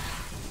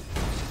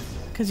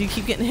 Because you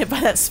keep getting hit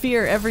by that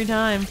spear every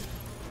time.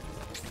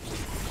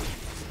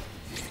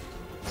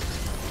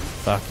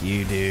 Fuck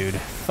you, dude.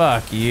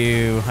 Fuck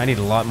you. I need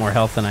a lot more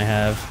health than I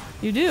have.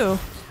 You do.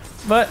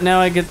 But now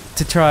I get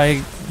to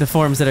try the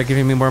forms that are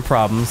giving me more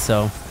problems,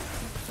 so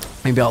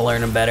maybe I'll learn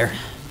them better.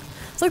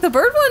 It's like the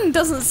bird one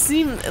doesn't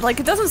seem like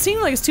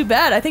it's too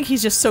bad. I think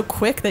he's just so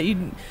quick that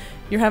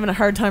you're having a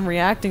hard time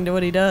reacting to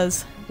what he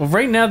does. Well,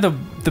 right now the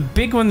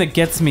big one that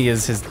gets me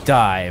is his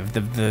dive,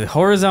 the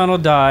horizontal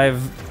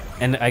dive,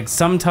 and I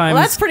sometimes.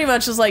 Well, that's pretty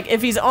much just like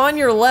if he's on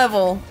your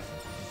level,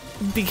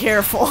 be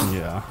careful.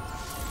 Yeah.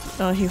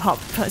 Oh, he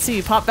see,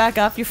 you pop back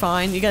up, you're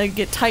fine. You gotta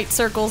get tight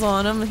circles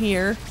on him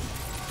here.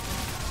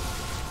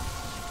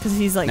 Cause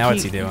he's like. Now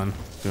what's he doing?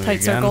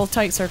 Tight circle,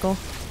 tight circle.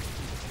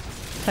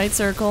 Tight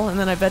circle, and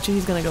then I bet you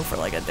he's gonna go for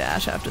like a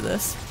dash after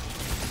this.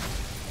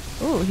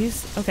 Ooh,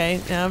 he's okay.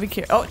 Now be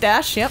careful. Oh,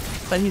 dash, yep.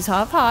 But he's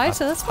hop high,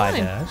 so that's fine.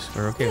 High dash.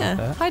 We're okay Yeah, with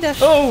that. high dash.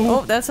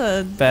 Oh! That's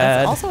Bad.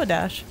 That's also a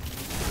dash.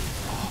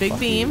 Big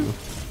beam. You.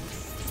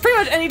 Pretty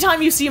much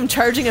anytime you see him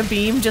charging a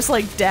beam, just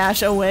like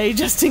dash away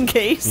just in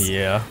case.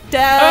 Yeah.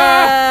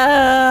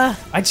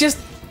 I just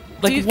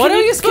like what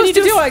are you supposed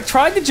to do? I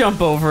tried to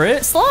jump over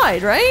it.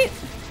 Slide, right?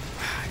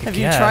 Have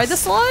you tried the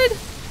slide?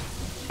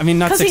 I mean,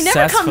 not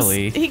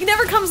successfully. He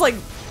never comes like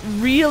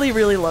really,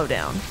 really low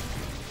down.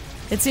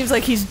 It seems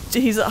like he's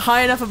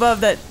high enough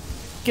above that.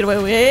 Get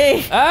away!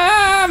 Hey!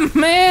 Ah,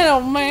 man! Oh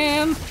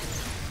man! I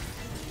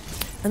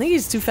think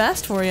he's too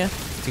fast for you.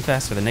 Too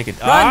fast for the naked.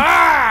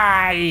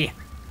 Run!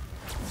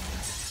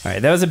 All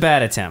right, that was a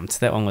bad attempt.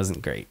 That one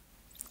wasn't great.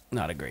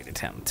 Not a great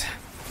attempt.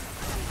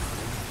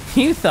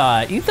 You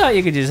thought you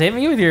could just hit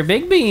me with your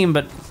big beam,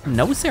 but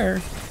no,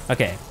 sir.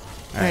 Okay.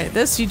 All right,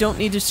 this you don't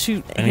need to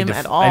shoot him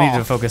at all. I need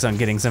to focus on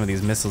getting some of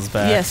these missiles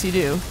back. Yes, you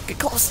do. Get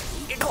close.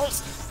 Get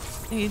close.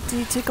 He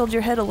tickled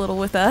your head a little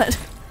with that.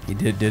 He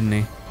did, didn't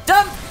he?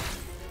 Dump.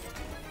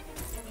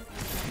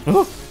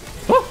 Ooh.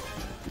 Ooh.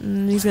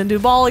 He's gonna do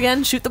ball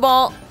again. Shoot the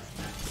ball.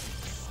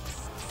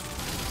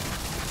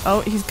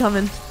 Oh, he's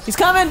coming. He's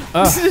coming.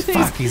 Oh,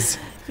 fuck. He's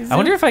I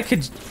wonder if I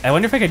could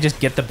just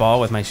get the ball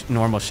with my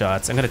normal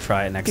shots. I'm gonna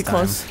try it next time. Get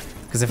close.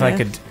 Because if I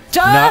could.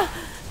 Ja!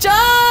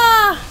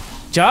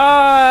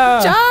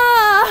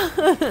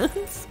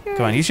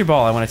 Come on, use your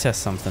ball. I want to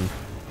test something.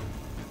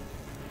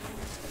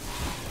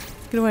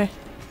 Get away.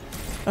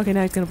 Okay,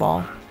 now he's gonna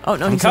ball. Oh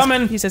no, I'm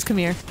coming. He says, "Come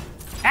here."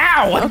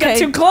 Ow! I got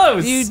too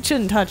close. You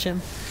shouldn't touch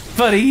him.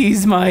 But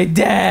he's my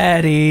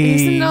daddy.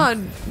 He's not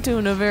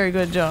doing a very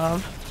good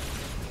job.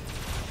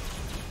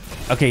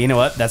 Okay, you know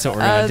what? That's what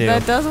we're gonna do.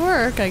 That does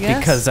work, I guess.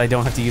 Because I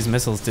don't have to use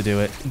missiles to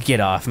do it. Get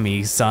off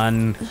me,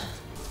 son.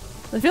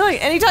 I feel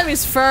like anytime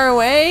he's far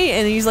away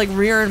and he's like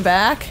rearing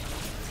back,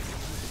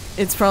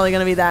 it's probably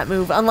gonna be that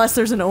move, unless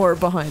there's an orb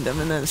behind him,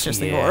 and then it's just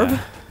the orb.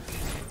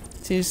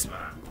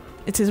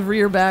 It's his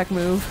rear back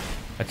move.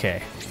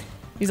 Okay.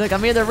 He's like,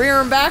 I'm either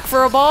rearing back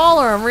for a ball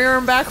or I'm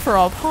rearing back for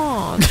a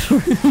pawn.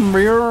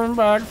 Rearing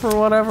back for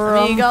whatever.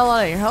 I mean, you got a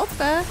lot of your health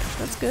back.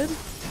 That's good.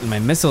 My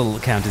missile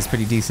count is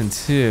pretty decent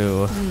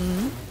too.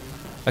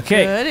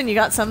 Okay. Good, and you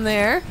got some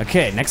there.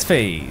 Okay, next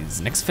phase.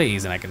 Next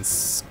phase, and I can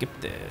skip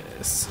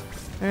this.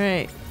 All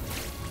right.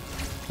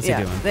 What's he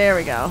doing? There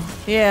we go.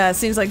 Yeah, it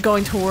seems like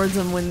going towards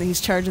him when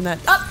he's charging that.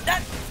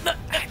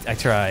 I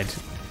tried.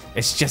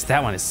 It's just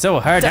that one is so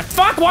hard.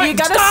 Fuck! Why? You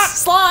gotta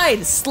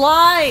slide.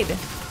 Slide.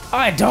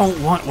 I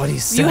don't want what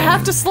he's saying. You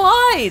have to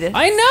slide.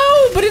 I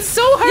know, but it's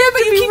so hard. Yeah,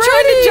 but you keep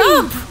trying to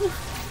jump.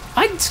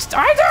 I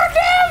don't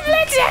know.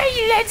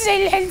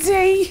 Let's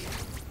see.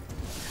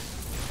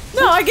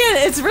 No, I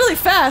get it. It's really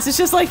fast. It's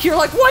just like you're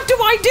like, what do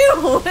I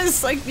do?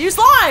 It's like you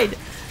slide.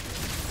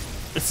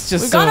 It's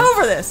just we've gone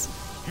over this.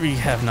 We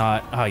have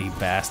not. Oh, you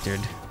bastard!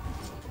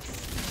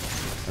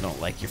 I don't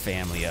like your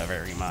family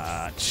very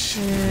much.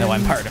 No,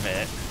 I'm part of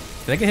it.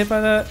 Did I get hit by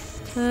that?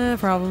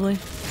 Probably.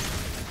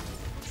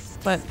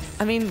 But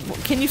I mean,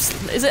 can you?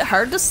 Is it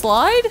hard to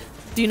slide?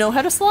 Do you know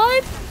how to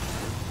slide?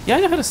 Yeah, I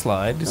know how to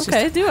slide. It's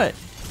okay, do it.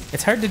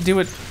 It's hard to do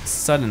it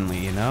suddenly,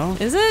 you know?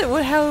 Is it?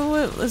 How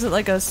is it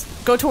like a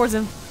go towards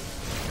him?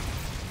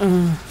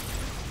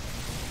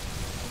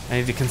 I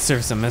need to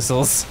conserve some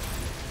missiles.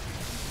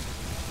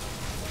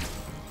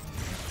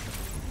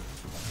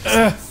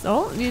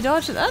 Oh, you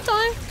dodged it that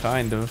time.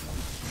 Kind of.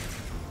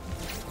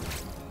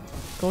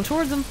 Go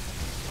towards him.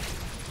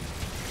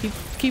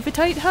 Keep a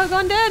tight hug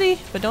on Daddy,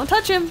 but don't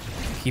touch him.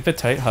 Keep a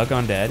tight hug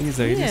on Daddy? Is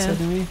that what you just said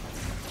to me?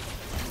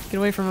 Get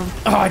away from him.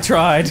 Oh, I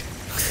tried.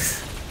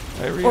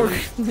 I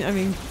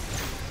mean,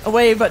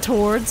 away but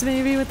towards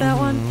maybe with that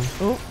one.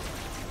 Oh.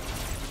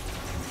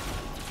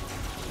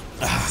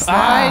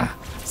 Slide.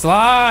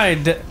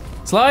 Slide.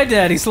 Slide,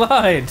 Daddy,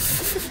 slide.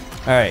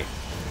 All right.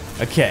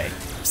 Okay.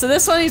 So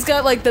this one, he's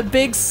got like the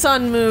big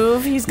sun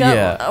move. He's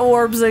got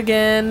orbs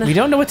again. We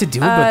don't know what to do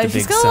about the big sun.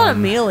 He's got a lot of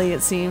melee,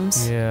 it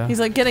seems. Yeah. He's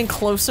like getting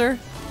closer.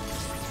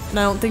 And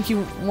I don't think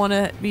you want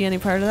to be any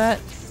part of that.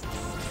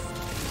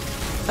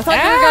 I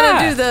thought you were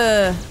gonna do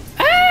the...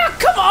 Ah,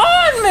 come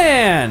on,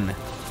 man!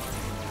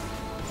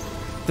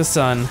 The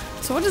sun.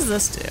 So what does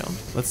this do?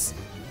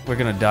 We're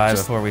gonna die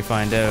before we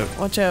find out.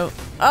 Watch out.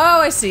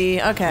 Oh, I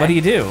see. Okay. What do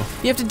you do?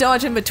 You have to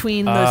dodge in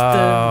between those.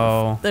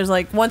 Oh. There's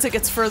like, once it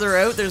gets further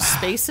out, there's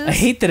spaces. I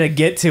hate that I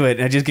get to it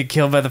and I just get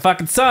killed by the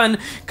fucking sun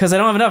because I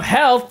don't have enough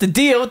health to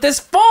deal with this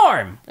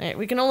form. Alright,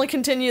 we can only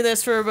continue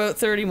this for about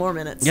 30 more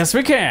minutes. Yes,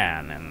 we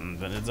can, and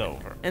then it's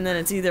over. And then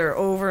it's either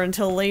over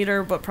until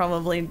later, but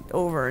probably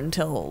over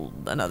until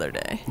another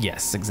day.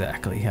 Yes,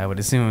 exactly. I would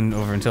assume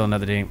over until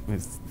another day.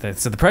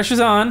 So the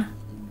pressure's on.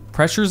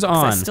 Pressure's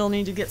on. I still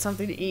need to get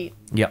something to eat.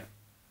 Yep.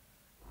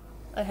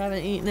 I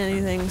haven't eaten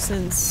anything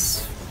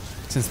since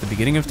the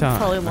beginning of time.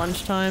 probably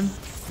lunchtime.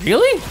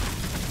 Really?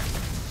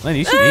 Len,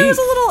 you should eat. It was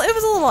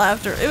a little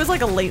after. It was like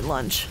a late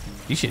lunch.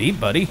 You should eat,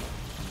 buddy.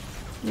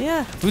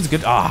 Yeah. Food's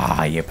good.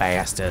 Ah, you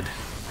bastard.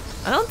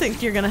 I don't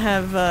think you're gonna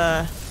have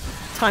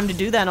time to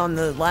do that on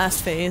the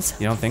last phase.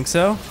 You don't think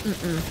so?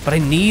 But I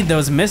need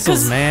those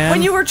missiles, man.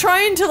 When you were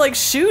trying to like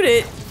shoot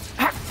it,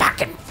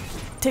 fucking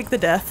take the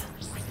death.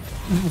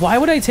 Why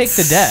would I take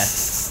the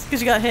death?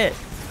 Because you got hit.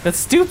 That's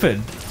stupid.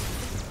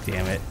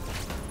 Damn it.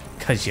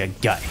 Because you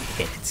got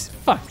hit.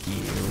 Fuck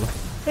you.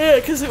 Yeah,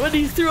 because when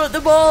he threw out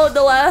the ball in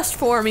the last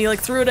form, he like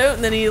threw it out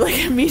and then he like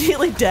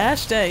immediately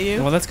dashed at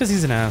you. Well, that's because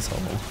he's an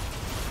asshole.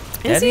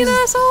 Is he an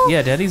asshole?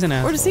 Yeah, Daddy's an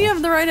asshole. Or does he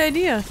have the right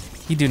idea?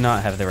 He do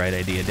not have the right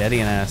idea.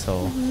 Daddy an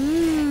asshole.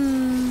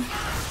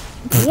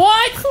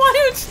 What?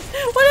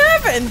 What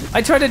happened?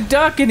 I tried to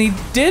duck and he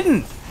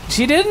didn't.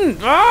 She didn't.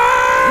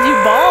 Ah!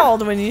 You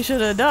balled when you should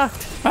have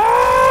ducked.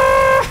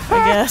 Ah!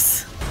 I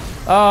guess.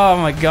 Oh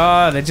my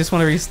god, I just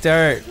want to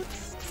restart.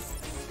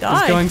 Die.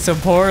 It's going so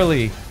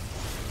poorly.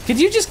 Could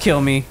you just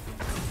kill me?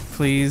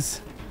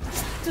 Please?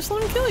 Just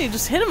let him kill you.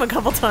 Just hit him a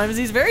couple times.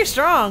 He's very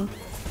strong.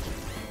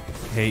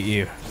 Hate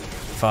you,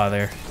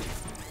 Father.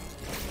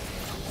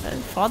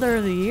 Father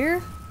of the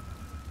Year?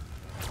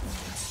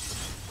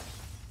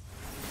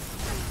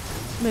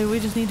 Maybe we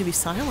just need to be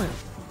silent.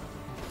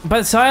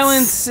 But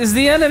silence is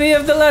the enemy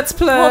of the Let's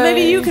Play. Well,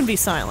 maybe you can be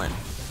silent.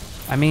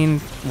 I mean,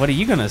 what are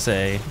you gonna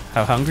say?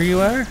 How hungry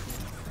you are?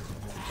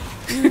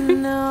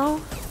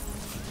 No.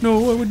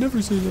 No, I would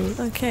never say that.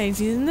 Okay, he's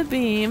using the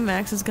beam.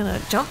 Max is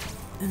gonna jump.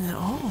 And then,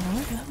 oh,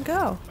 look at him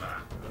go.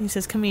 He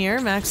says, come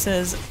here. Max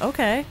says,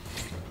 okay.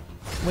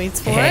 Waits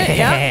for it.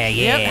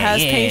 Yep,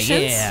 has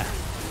patience. Yeah.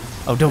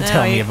 Oh, don't Now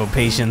tell me you- about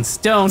patience.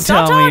 Don't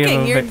Stop tell me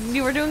talking. about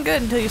You were doing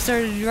good until you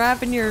started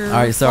wrapping your All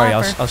right, sorry.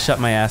 flapper. I'll shut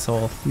my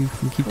asshole. You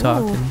keep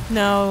talking. Ooh,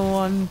 no,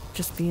 I'm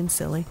just being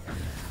silly.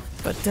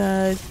 But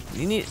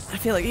you need. I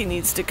feel like he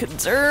needs to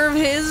conserve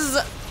his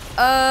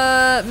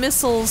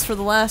missiles for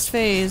the last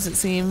phase. It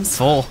seems.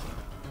 Full.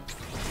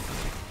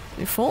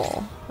 You're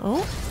full.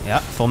 Oh. Yeah,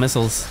 full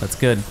missiles. That's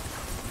good.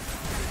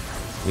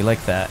 We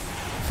like that.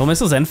 Full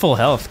missiles and full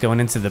health going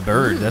into the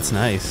bird. That's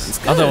nice.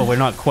 good. Although we're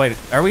not quite.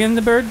 Are we in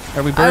the bird?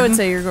 Are we birding? I would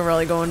say you're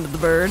really going to the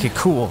bird. Okay,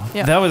 cool.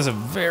 Yep. That was a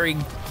very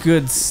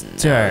good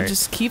start.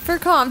 Just keep her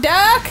calm,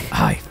 duck.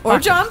 Hi. Or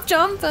fuck.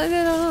 jump. I don't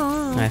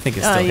know. I think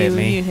it still hit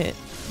me. You hit.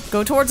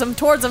 Go towards him.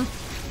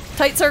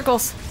 Tight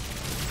circles.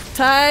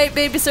 Tight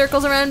baby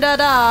circles around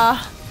Dada.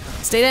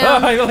 Stay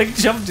down. Oh, I like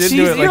jumped into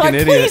Jeez, it you're like an like,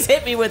 idiot. please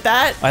hit me with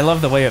that. I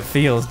love the way it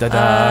feels.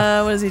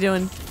 Da-da. What is he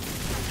doing?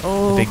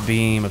 Oh. The big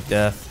beam of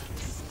death.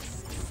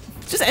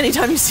 Just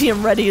anytime you see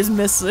him ready his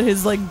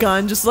like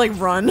gun, just like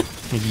run.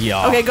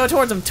 Yeah. Okay, go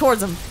towards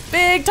him.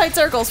 Big tight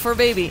circles for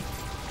baby.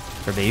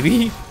 For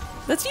baby?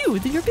 That's you,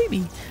 your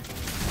baby.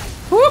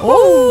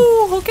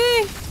 Oh,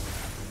 okay.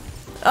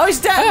 Oh, he's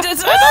dead.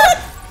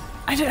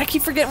 I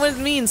keep forgetting what it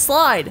means.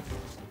 Slide.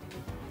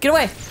 Get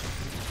away.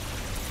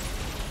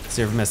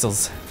 Serve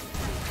missiles.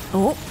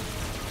 Oh.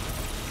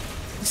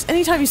 Just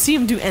anytime you see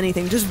him do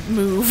anything, just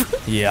move.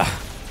 Yeah.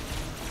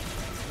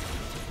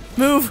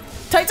 Move.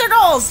 Tight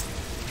circles.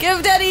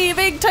 Give Daddy a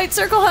big tight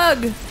circle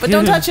hug. But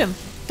don't touch him.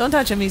 Don't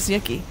touch him. He's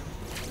yucky.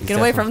 Get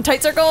away from him.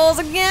 Tight circles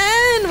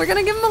again. We're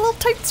gonna give him a little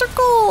tight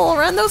circle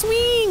around those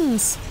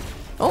wings.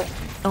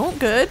 Oh,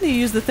 good. He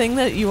used the thing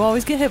that you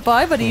always get hit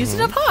by, but he used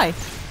it up high.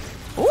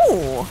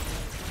 Ooh.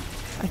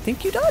 I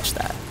think you dodged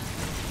that.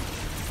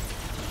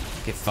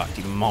 Get fucked,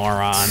 you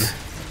moron.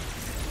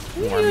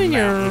 What are you doing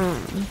your...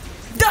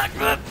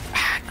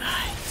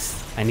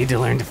 I need to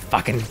learn to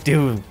fucking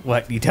do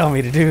what you tell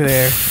me to do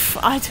there.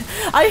 I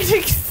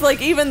think,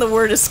 like, even the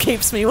word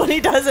escapes me when he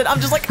does it. I'm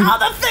just like, the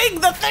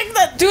thing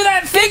that... Do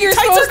that thing you're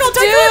tight supposed circle, to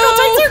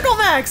tight do! circle,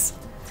 Max!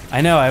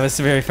 I know, I was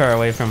very far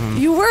away from him.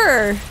 You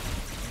were.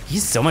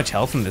 He's so much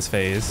health in this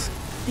phase.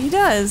 He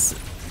does.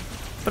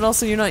 But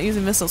also, you're not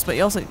using missiles, but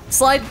you also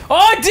slide. Oh,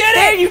 I did it!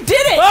 There, you did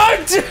it!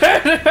 I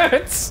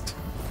did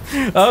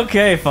it!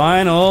 Okay,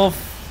 final.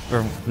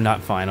 Or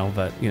not final,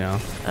 but, you know,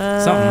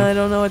 something. I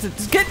don't know what to...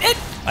 Get it!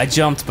 I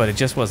jumped, but it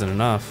just wasn't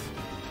enough.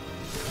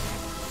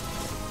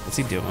 What's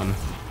he doing?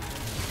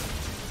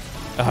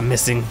 Oh, I'm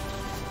missing.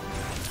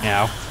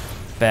 Ow.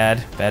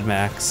 Bad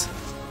Max.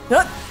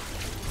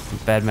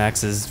 Bad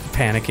Max is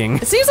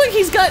panicking. It seems like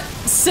he's got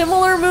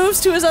similar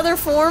moves to his other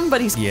form, but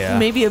he's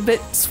maybe a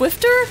bit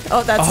swifter.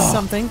 Oh, that's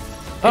something.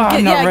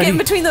 And get in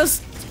between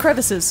those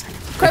crevices.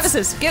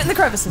 Get in the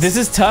crevices. This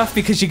is tough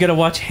because you gotta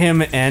watch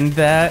him end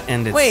that,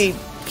 and it's... Wait,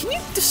 can you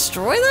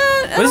destroy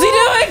that? What is he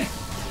doing?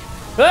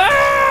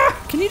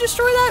 Ah! Can you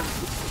destroy that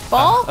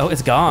ball? Oh,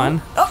 it's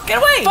gone. Oh, get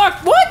away!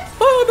 Fuck, what?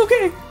 Oh, I'm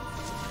okay.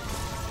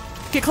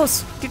 Get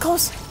close, get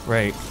close.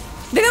 Right.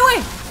 Get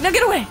away! Now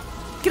get away!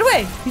 Get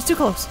away! He's too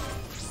close.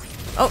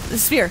 Oh, the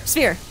sphere.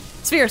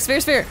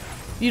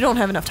 You don't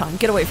have enough time.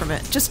 Get away from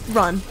it. Just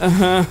run.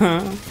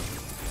 Oh.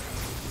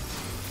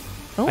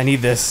 Oh. I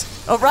need this.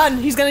 Oh, run!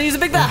 He's gonna use a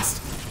big blast.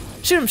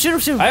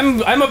 Shoot him.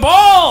 I'm a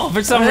ball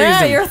for some reason.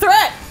 Yeah, you're a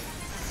threat.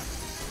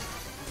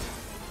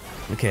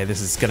 Okay,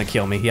 this is gonna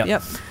kill me. Yep.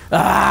 Yep.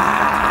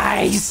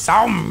 He's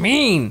so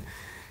mean.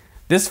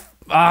 This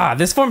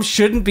form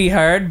shouldn't be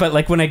hard, but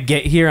like when I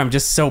get here, I'm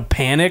just so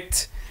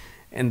panicked.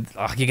 And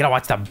you gotta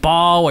watch the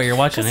ball while you're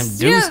watching him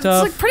do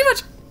stuff. It's like pretty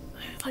much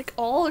like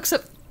all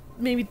except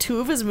maybe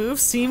 2 of his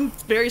moves seem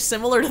very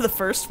similar to the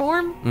first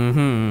form.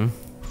 Mm-hmm.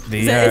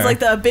 It's like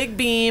the big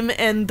beam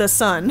and the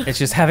sun. It's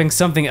just having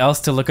something else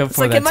to look up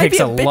for like that takes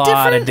a lot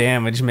different. of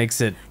damage,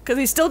 makes it... Because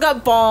he's still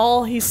got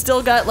ball, he's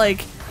still got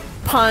like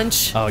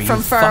punch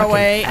from far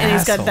away, and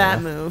he's got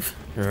that move.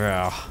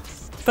 Yeah.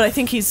 But I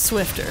think he's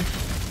swifter.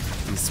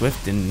 He's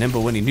swift and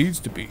nimble when he needs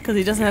to be. Because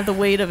he doesn't have the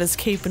weight of his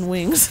cape and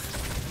wings.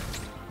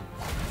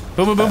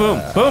 Boom, boom, boom,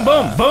 boom, boom,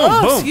 boom, boom,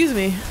 Oh, boom. excuse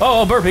me.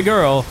 Oh, burpee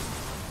girl.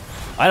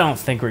 I don't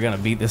think we're gonna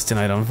beat this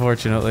tonight,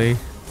 unfortunately.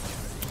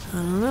 I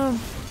don't know.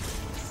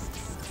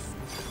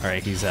 All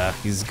right,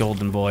 he's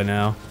golden boy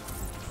now.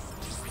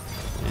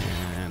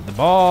 And the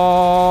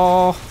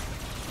ball.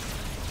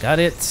 Got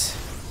it.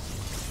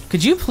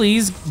 Could you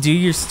please do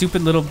your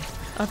stupid little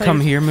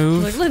come here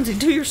move? Like, Lindsay,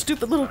 do your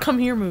stupid little come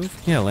here move.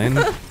 Yeah, Lynn.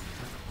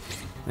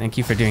 Thank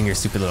you for doing your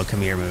stupid little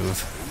come here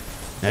move.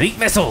 Now eat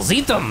missiles,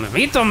 eat them,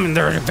 and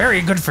they're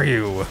very good for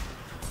you.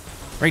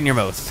 Right in your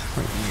mouth,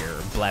 right in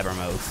your blabber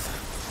mouth.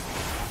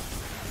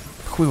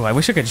 Whew, I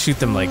wish I could shoot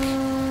them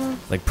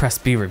like press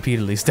B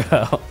repeatedly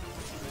style.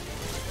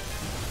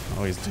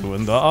 Oh, he's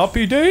doing the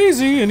uppy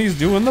daisy, and he's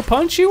doing the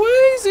punchy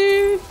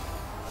wazy.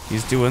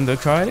 He's doing the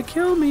try to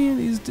kill me, and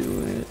he's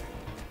doing it.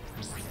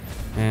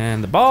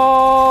 And the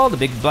ball, the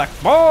big black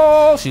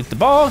ball, shoot the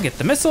ball, get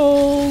the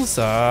missiles.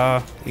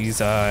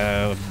 He's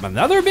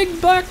another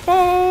big black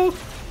ball.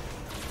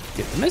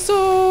 Get the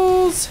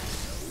missiles.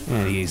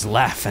 And he's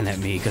laughing at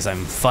me because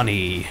I'm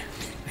funny.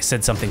 I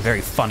said something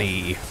very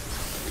funny.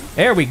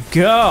 There we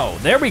go.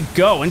 There we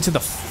go into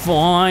the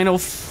final,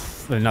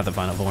 not the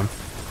final form.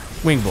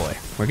 Wing boy.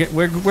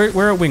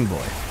 We're a wing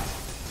boy.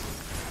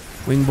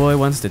 Wing boy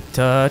wants to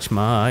touch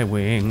my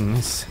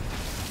wings.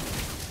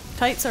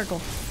 Tight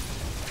circle.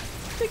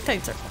 Big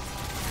tight circle.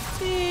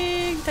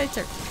 Big tight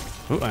circle.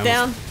 Ooh,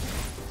 Down.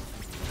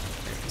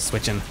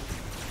 Switching.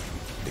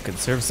 They could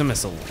serve some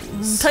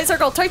missiles. Tight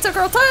circle, tight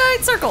circle, tight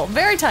circle.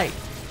 Very tight.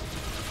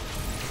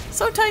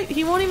 So tight,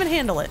 he won't even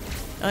handle it.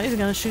 Oh, he's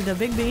gonna shoot the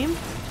big beam.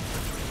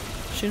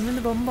 Shoot him in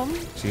the bum bum.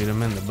 Shoot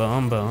him in the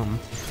bum bum.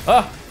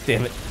 Oh,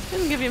 damn it.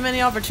 Doesn't give you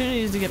many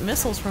opportunities to get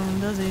missiles from him,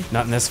 does he?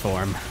 Not in this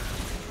form.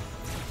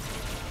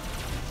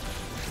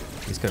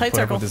 He's gonna Tight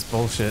put up circle. with this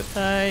bullshit.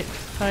 Tight.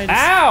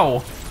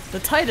 Ow! The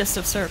tightest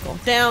of circle.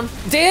 Down.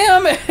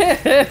 Damn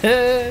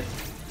it!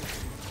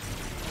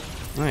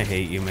 I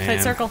hate you, man.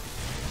 Tight circle.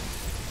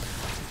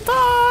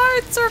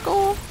 Tight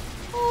circle.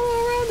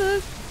 All around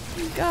the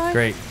guy.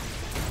 Great.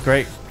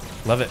 Great.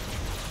 Love it.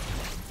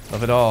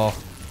 Love it all.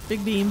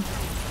 Big beam.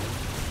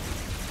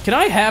 Can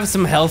I have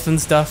some health and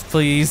stuff,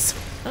 please?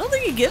 I don't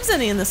think he gives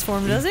any in this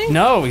form, does he?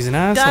 No, he's an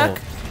asshole.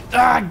 Duck.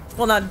 Ah,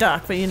 Well, not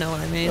duck, but you know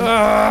what I mean.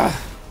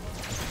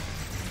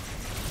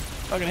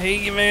 fucking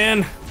hate you,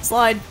 man.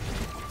 Slide.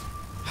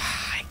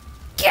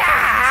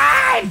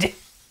 God! Maybe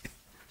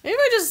if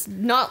I just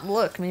not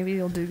look, maybe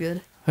he'll do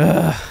good.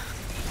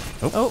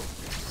 Oh.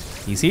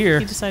 He's here.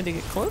 He decided to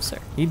get closer.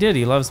 He did.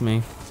 He loves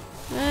me.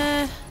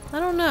 I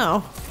don't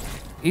know.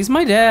 He's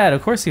my dad.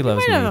 Of course he He loves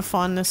might me. have a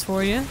fondness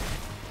for you.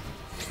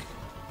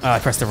 Oh, I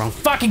pressed the wrong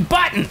fucking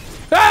button.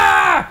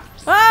 Ah!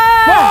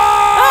 Ah!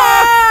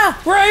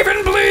 Ah!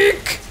 Raven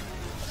Bleak!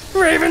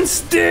 Raven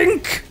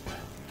Stink!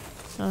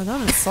 Oh,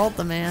 don't insult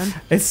the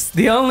man. It's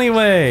the only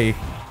way.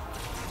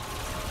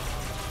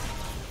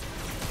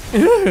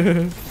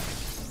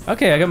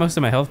 Okay, I got most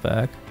of my health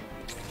back.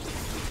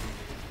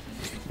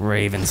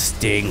 Raven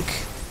Stink.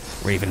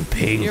 Raven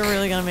Pink. You're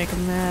really gonna make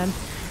him mad.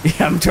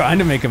 Yeah, I'm trying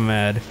to make him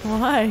mad.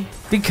 Why?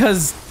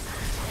 Because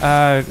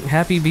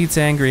happy beats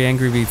angry,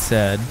 angry beats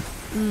sad.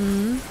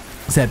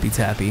 Sad beats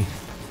happy.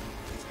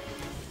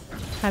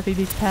 Happy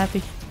beats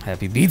Pappy.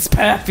 Happy beats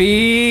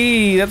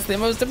Pappy! That's the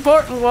most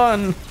important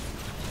one.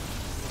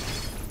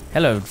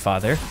 Hello,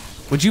 father.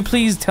 Would you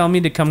please tell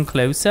me to come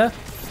closer?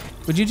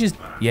 Would you just...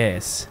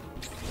 Yes.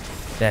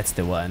 That's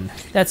the one.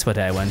 That's what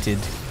I wanted.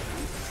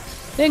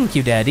 Thank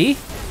you, Daddy.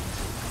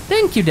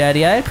 Thank you,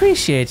 Daddy. I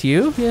appreciate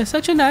you. You're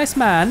such a nice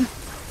man.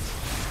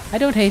 I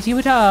don't hate you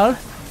at all.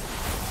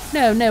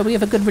 No, we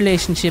have a good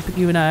relationship,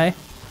 you and I.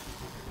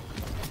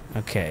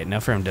 Okay, now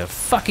for him to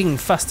fucking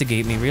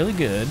fustigate me really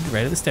good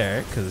right at the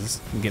start, because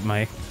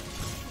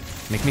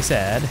make me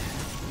sad.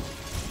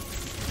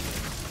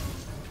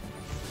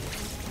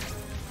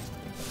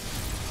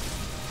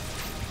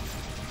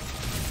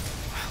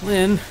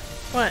 Lynn.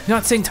 What? You're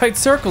not saying tight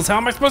circles. How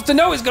am I supposed to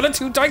know he's gonna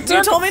do tight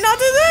circles? You told me not to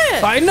do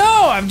it. I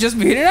know. I'm just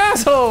being an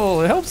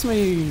asshole. It helps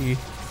me.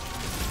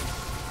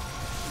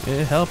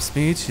 It helps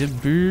me to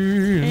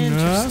be an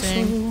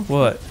asshole.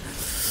 What?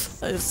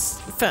 I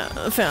just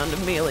found a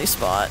melee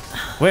spot.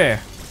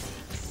 Where?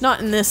 Not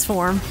in this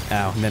form.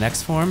 Oh, in the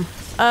next form?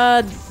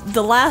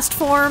 The last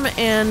form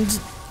and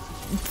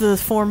the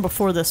form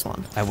before this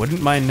one. I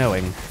wouldn't mind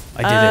knowing.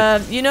 I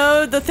did it. You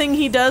know the thing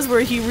he does where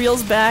he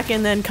reels back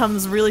and then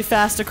comes really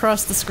fast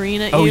across the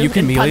screen at you? Oh, you can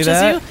and melee punches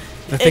that? you?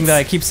 The thing that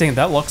I keep saying,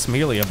 that looks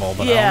meleeable,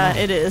 but yeah, I don't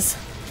know. it is.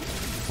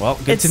 Well,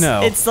 good to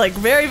know. It's like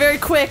very, very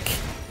quick.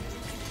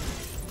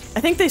 I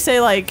think they say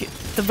like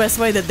the best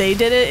way that they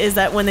did it is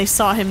that when they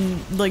saw him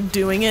like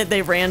doing it,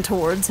 they ran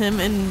towards him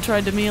and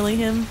tried to melee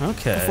him.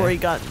 Okay. Before he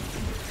got...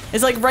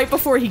 It's like right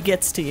before he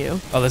gets to you.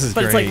 Oh, this is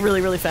great. But it's like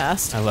really, really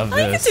fast. I love You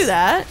this. can do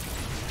that.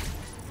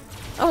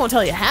 I won't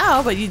tell you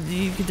how, but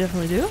you could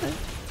definitely do it.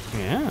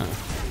 Yeah.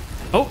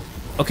 Oh,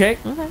 okay.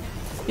 Okay.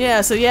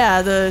 Yeah, so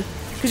yeah,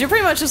 because you're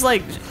pretty much just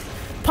like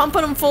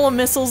pumping them full of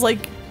missiles,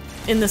 like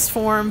in this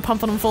form,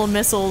 pumping them full of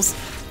missiles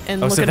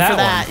and looking for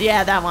that. one.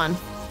 Yeah, that one.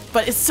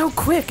 But it's so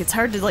quick, it's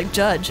hard to like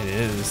judge. It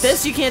is.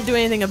 This you can't do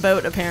anything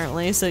about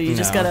apparently, so you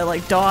just gotta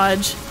like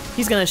dodge.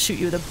 He's gonna shoot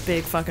you with a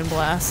big fucking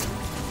blast.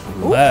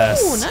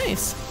 Unless... Ooh,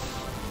 nice.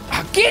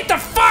 Oh, get the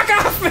fuck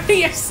off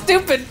me, you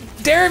stupid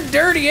damn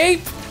dirty ape!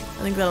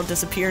 I think that'll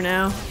disappear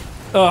now.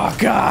 Oh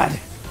god.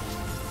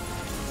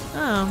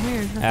 Oh,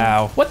 weird. Okay.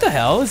 Ow. What the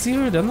hell? Has he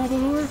ever done that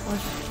before?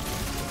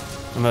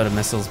 I'm out of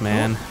missiles,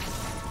 man.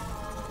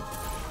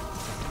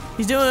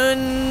 He's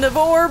doing the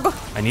orb.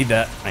 I need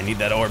that. I need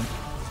that orb.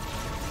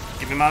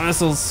 Give me my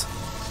missiles.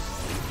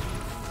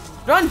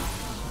 Run!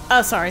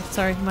 Oh, sorry.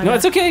 My No, bad.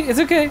 it's okay. It's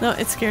okay. No,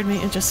 it scared me.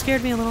 It just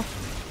scared me a little.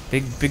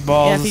 Big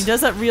balls. Yeah, if he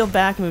does that reel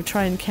back move,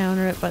 try and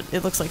counter it, but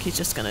it looks like he's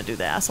just gonna do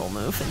the asshole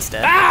move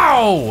instead.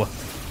 Ow!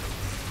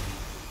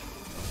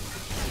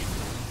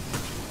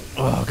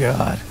 Oh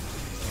god.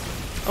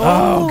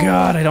 Oh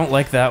god, I don't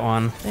like that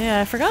one.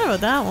 Yeah, I forgot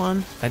about that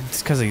one.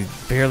 Just because he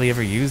barely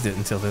ever used it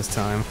until this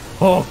time.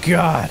 Oh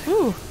god.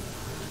 Ooh,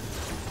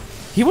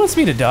 He wants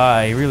me to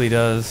die, he really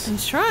does.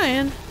 he's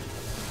trying.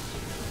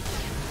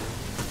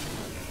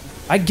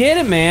 I get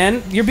it,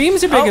 man. Your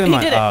beams are bigger Oh, than he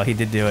mine. did it. Oh, he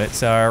did do it.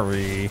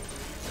 Sorry.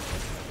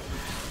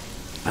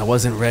 I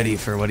wasn't ready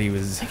for what he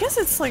was. I guess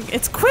it's like,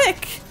 it's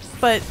quick,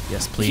 but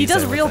Yes, please. he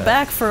does I want reel that.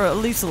 back for at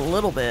least a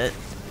little bit.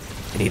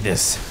 I need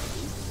this.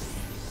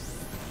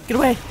 Get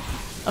away.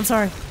 I'm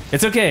sorry.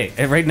 It's okay.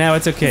 Right now,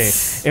 it's okay.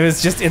 It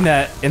was just in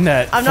that.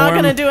 I'm not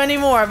gonna do any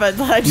more, but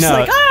I'm just No.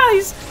 like,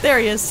 there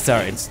he is.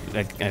 Sorry, it's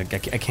I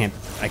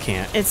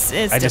can't. It's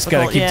I just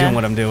gotta keep doing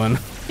what I'm doing.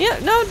 Yeah,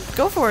 no,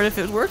 go for it. If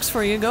it works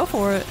for you, go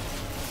for it.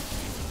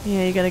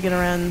 Yeah, you gotta get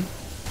around.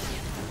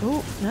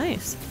 Ooh,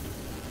 nice.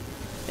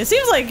 It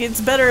seems like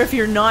it's better if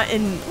you're not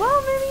in.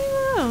 Well, maybe you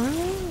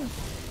know.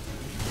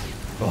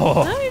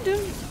 Oh. No, you're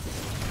doing.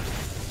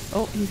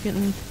 Oh, he's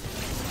getting.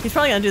 He's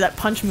probably gonna do that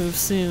punch move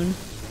soon.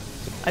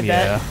 I bet.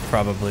 Yeah,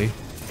 probably.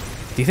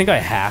 Do you think I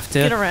have to?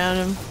 Get around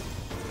him.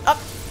 Up.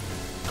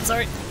 I'm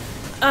sorry.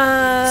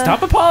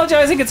 Stop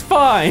apologizing. It's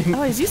fine.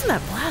 Oh, he's using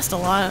that blast a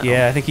lot.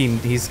 Yeah, I think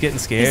he's getting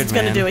scared. He's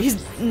gonna man. do it.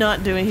 He's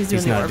not doing. He's doing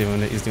He's the not orb.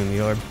 doing it. He's doing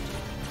the orb.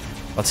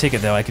 I'll take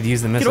it though. I could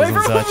use the Get missiles away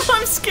and from him! such.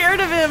 I'm scared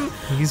of him.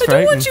 He's I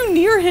don't want frightened. you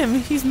near him.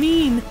 He's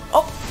mean.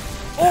 Oh,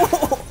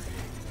 oh,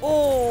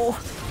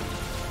 oh.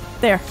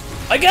 There.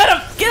 I got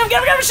him! Get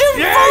him! Shoot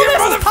him! Yeah, Full you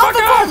missiles! Pop the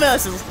motherfucker! full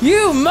missiles! You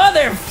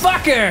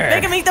motherfucker!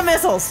 Make him eat the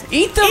missiles.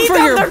 Eat them Eat for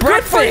them, your they're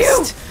good for you.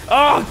 breakfast.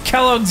 Oh,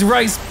 Kellogg's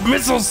Rice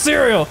Missile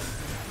Cereal.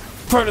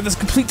 Part of this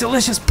complete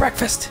delicious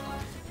breakfast.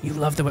 You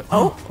love the way.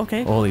 Oh,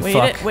 okay. Holy wait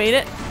fuck. Wait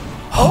it.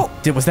 Oh,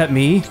 was that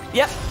me?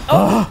 Yep.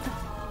 Oh.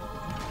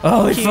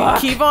 Holy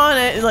fuck. Keep on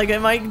it. Like, it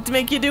might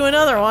make you do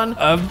another one.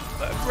 I'm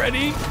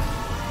ready.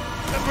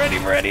 I'm ready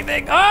for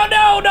anything. Oh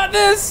no, not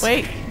this.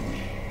 Wait.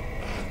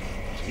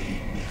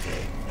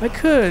 I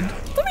could.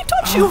 Let me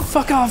touch you. Oh,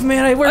 fuck off,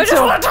 man. I worked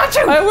just wanna touch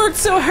you. I worked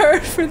so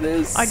hard for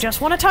this. I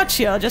just want to touch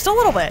you, just a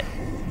little bit.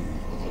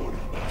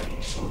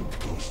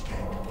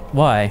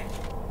 Why?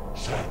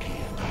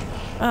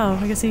 Oh,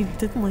 I guess he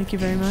didn't like you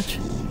very much.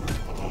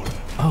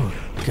 Oh,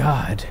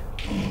 God.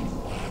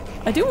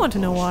 I do want to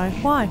know why.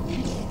 Why?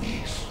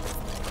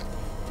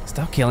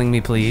 Stop killing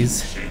me,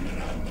 please.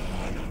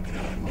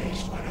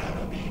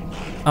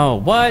 Oh,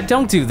 what?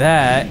 Don't do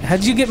that.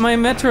 How'd you get my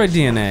Metroid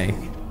DNA?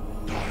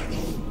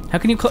 How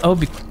can you oh,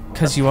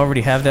 because you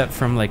already have that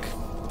from, like,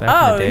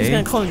 back in the day? He's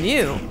gonna clone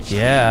you.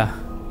 Yeah.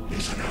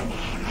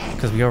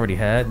 Because we already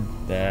had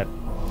that.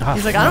 Oh,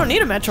 He's like, I don't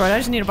need a Metroid, I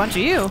just need a bunch of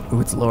you. Ooh,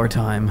 it's lore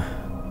time.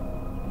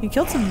 He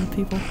killed some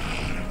people.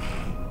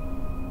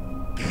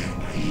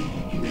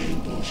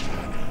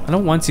 I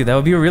don't want to. That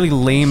would be a really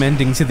lame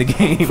ending to the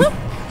game.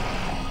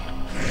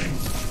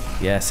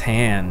 Yes,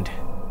 hand.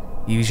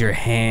 Use your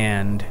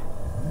hand.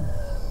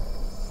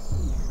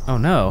 Oh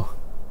no.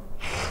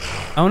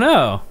 Oh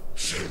no.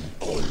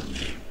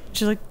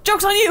 She's like,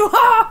 joke's on you!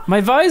 Ha!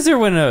 My visor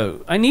went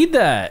out. I need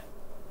that.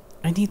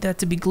 I need that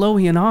to be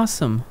glowy and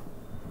awesome.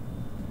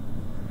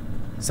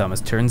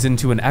 Samus turns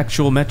into an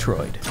actual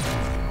Metroid.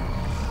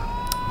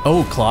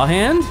 Oh, claw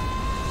hand?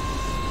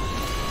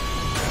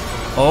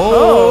 Oh.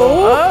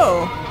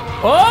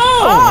 Oh! Oh!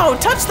 Oh!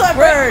 Touch that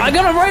bird! I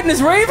got him right in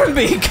his Raven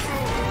Beak!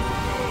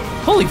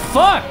 Holy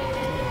fuck!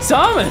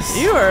 Samus!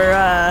 You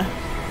are,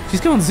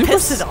 She's going super...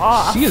 pissed it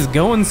off. She is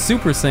going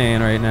Super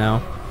Saiyan right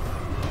now.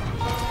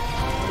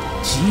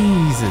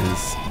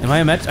 Jesus. Am I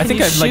a Metroid? I think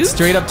you I'm like shoot?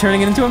 straight up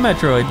turning it into a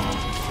Metroid.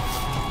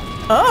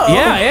 Oh!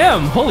 Yeah, I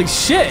am. Holy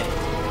shit.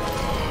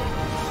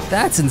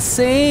 That's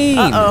insane.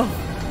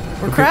 Uh-oh.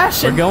 We're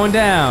crashing. We're going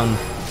down.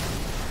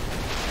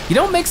 You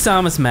don't make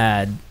Samus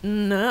mad.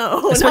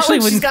 No, Especially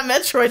not when when- she's got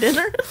Metroid in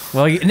her.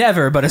 Well,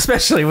 never, but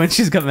especially when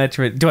she's got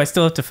Metroid. Do I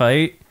still have to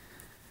fight?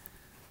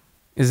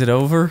 Is it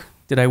over?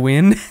 Did I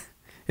win?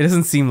 It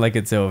doesn't seem like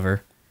it's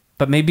over.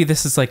 But maybe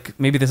this is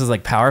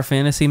like power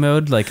fantasy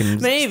mode, like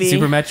in Maybe.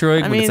 Super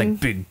Metroid, I when it's mean, like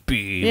big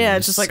beams. Yeah,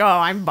 it's just like, oh,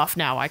 I'm buff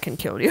now, I can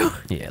kill you.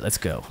 Yeah, let's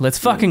go. Let's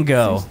fucking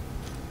go.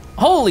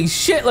 Holy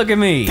shit, look at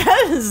me.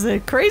 That is a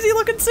crazy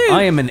looking suit.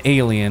 I am an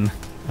alien.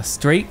 A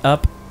straight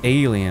up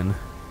alien.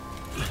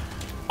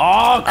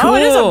 Oh, cool. Oh,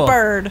 it is a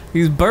bird.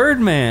 He's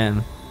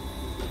Birdman.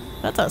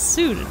 That's a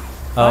suit.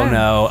 Oh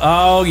no.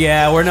 Oh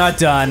yeah, we're not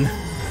done.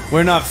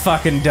 We're not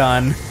fucking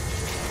done.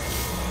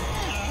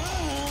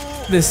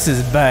 This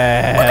is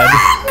bad.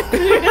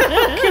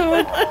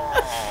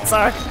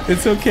 Sorry.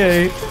 It's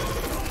okay.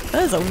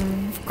 That is a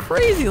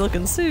crazy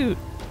looking suit.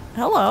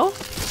 Hello.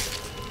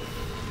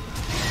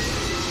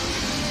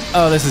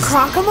 Oh, this is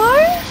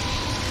Crocomire?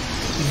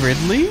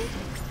 Ridley?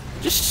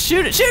 Just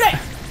shoot it, shoot it!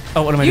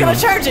 Oh, what am I You doing?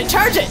 gotta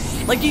charge it,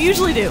 like you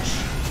usually do.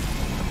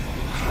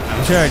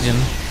 I'm charging.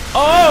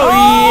 Oh,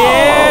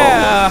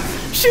 yeah!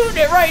 Shooting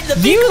it right in the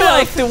beak You mouth.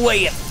 like the way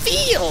it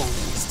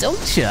feels,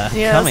 don't ya?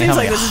 Yeah, it seems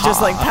like this is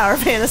just like power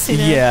fantasy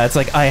now. Yeah, it's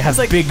like I have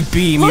like, big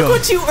beam. Look you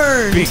what you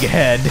earned. big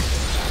head.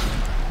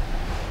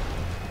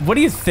 What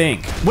do you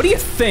think? What do you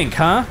think,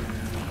 huh?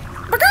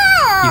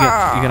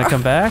 You gonna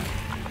come back?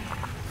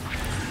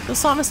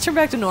 Does Samus turn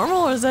back to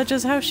normal, or is that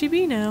just how she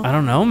be now? I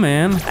don't know,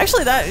 man.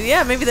 Actually,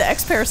 yeah, maybe the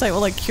X parasite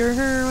will like cure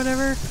her or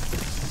whatever,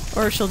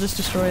 or she'll just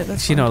destroy it.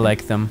 That's She fine. don't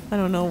like them. I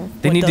don't know.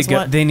 They what need to does go.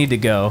 what. They need to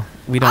go.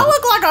 We don't. I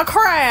look like a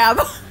crab.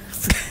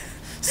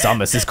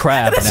 Samus is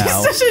crab And then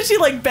now. she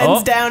like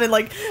bends Oh. down and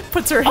like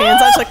puts her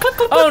hands out. She's like, click,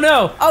 click, click. Oh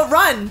no! Oh,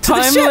 run to the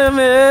Time ship.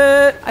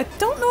 limit. I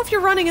don't know if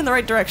you're running in the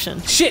right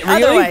direction. Shit,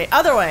 Other really? way,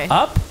 other way.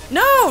 Up?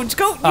 No, just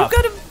go. You Up.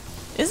 gotta.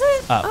 Is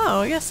it? Up. Oh,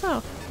 I guess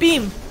so.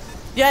 Beam.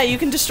 Yeah, you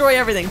can destroy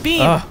everything.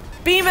 Beam. Ugh.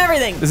 Beam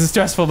everything. This is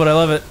stressful, but I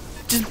love it.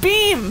 Just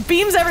beam.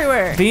 Beams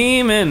everywhere.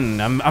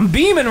 Beaming. I'm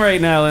beaming right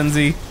now,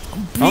 Lindsay.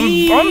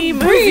 Bee I'm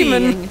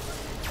beaming. moving.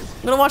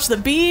 I'm gonna watch the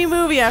Bee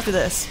movie after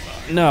this.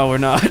 No, we're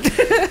not.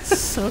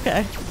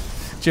 Okay.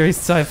 Jerry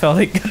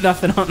Seinfeld ain't got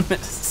nothing on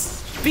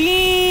this.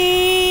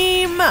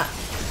 Beam. Are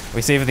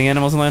we saving the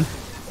animals, Lynn?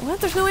 What?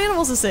 There's no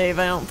animals to save.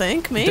 I don't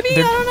think. Maybe.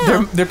 There, I don't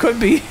know. There could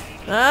be.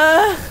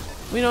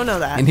 We don't know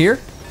that. In here?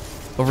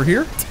 Over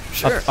here?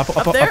 Sure. Up there.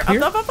 up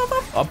here? Up, up, up,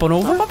 up. Up and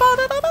over? Up, up, up,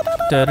 up, up, up, up.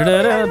 Oh,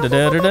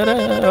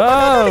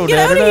 Get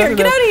out of here,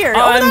 get out of here, over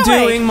I'm that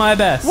way. doing my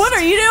best. What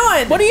are you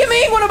doing? What do you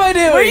mean, what am I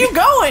doing? Where are you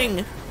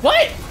going?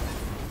 What?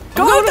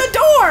 Go I'm out going the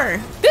door.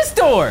 This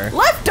door.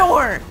 Left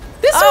door.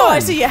 This Oh, one. I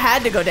see you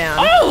had to go down.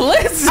 Oh,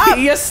 Lindsay, Up.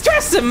 you're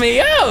stressing me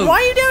out.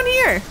 Why are you down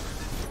here?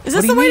 Is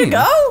this do the you way to mean?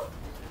 go?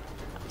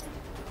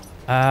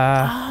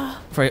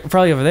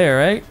 Probably over there,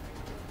 right?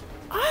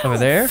 I Over don't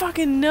there?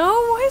 fucking know.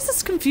 Why is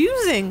this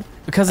confusing?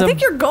 Because I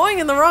think you're going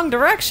in the wrong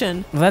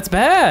direction, well, that's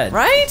bad.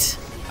 right?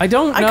 I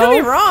don't know. I could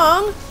be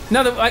wrong.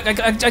 No,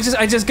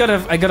 I just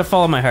gotta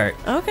follow my heart.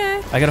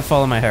 Okay. I gotta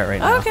follow my heart right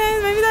now. Okay,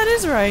 maybe that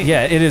is right.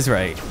 Yeah, it is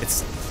right.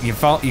 It's you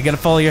gotta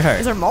follow your heart.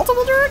 Is there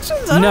multiple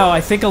directions? I don't No, know.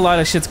 I think a lot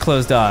of shit's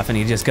closed off, and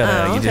you just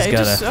gotta. Oh, You okay,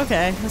 just gotta.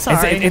 okay.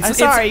 Sorry. It's- I'm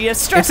sorry. You're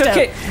stressed It's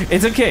okay. out.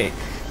 It's okay.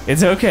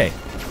 It's okay.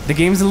 The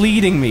game's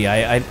leading me.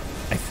 I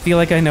feel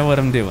like I know what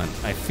I'm doing.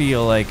 I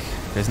feel like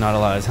there's not a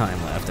lot of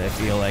time left. I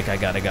feel like I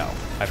gotta go.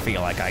 I feel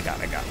like I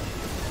gotta go.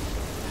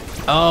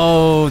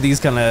 Oh, these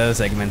kind of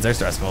segments are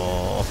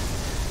stressful.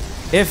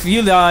 If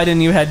you died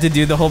and you had to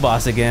do the whole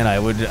boss again, I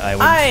would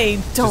I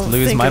don't just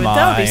lose think my of it. mind.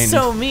 That would be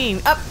so mean.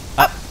 Up,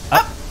 up,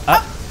 up,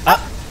 up, up,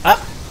 up,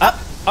 up,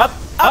 up,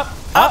 up,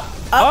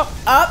 up,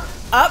 up,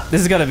 up.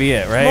 This is gotta be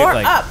it, right? More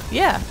Like, up.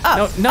 Yeah.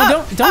 Up. No,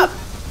 up, don't. Up.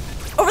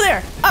 Over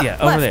there. Up. Yeah,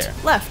 over left, there.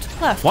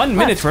 Left. Left. 1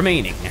 minute left.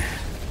 remaining.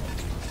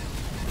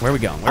 Where are we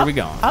going? Where are we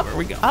going? Up. Where are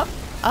we going? Up.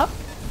 Up.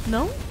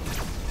 No.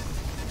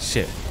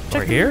 Shit. Check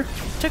Over the- here?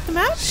 Check the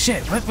map.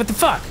 Shit. What the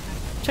fuck?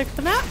 Check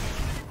the map.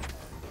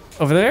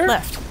 Over there?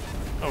 Left.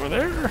 Over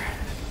there?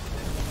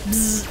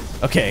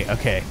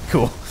 Okay,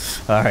 cool.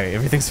 All right,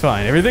 everything's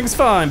fine. Everything's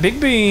fine. Big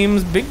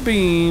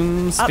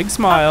beams, Up, big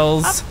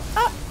smiles.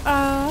 Up.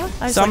 I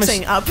was Samus- like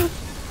saying up.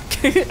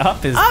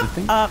 Up is the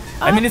thing.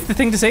 I mean, it's the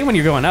thing to say when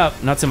you're going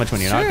up, not so much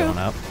when you're not going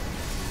up.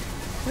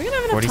 We're gonna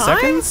have enough 40 time?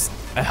 seconds?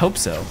 I hope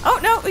so. Oh,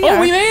 no. Oh,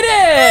 we made it!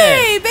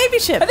 Hey, baby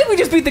ship. I think we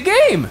just beat the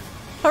game.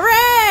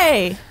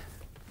 Hooray!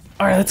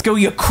 All right, let's go,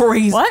 you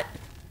crazy. What?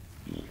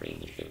 You will drain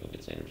the ship of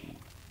its energy.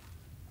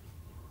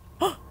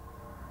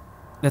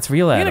 That's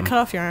real, You're Adam. gonna cut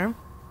off your arm?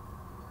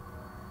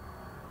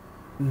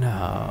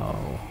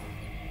 No.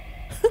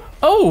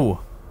 Oh,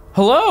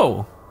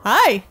 hello.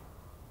 Hi.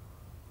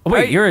 Oh,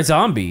 wait, you're a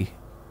zombie.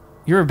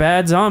 You're a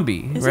bad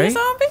zombie, Is right? he a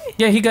zombie?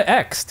 Yeah, he got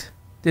X'd,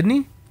 didn't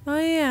he? Oh,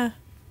 yeah.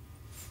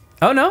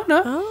 Oh, no.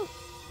 Oh.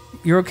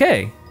 You're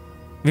okay.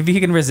 Maybe he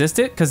can resist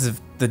it because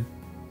of the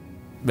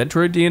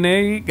Metroid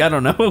DNA? I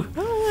don't know. I don't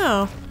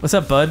know. What's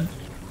up, bud?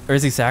 Or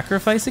is he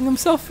sacrificing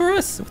himself for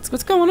us?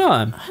 What's going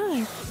on?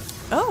 Hi.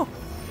 Oh.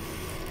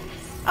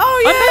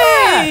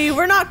 Oh, I'm yay!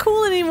 We're not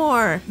cool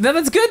anymore. No,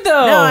 that's good,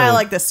 though. No, I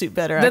like this suit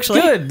better, That's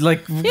actually. good.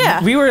 Like,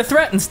 Yeah. we were a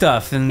threat and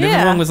stuff, and Yeah.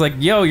 everyone was like,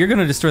 yo, you're going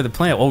to destroy the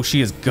planet. Oh, she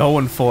is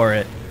going for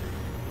it.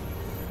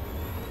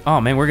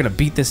 Oh, man, we're going to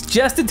beat this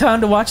just in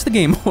time to watch the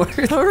Game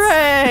Awards.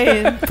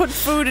 Hooray! Put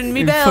food in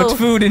me bell. Put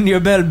food in your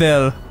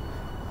bell.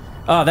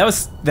 Oh, that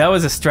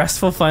was a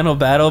stressful final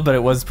battle, but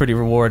it was pretty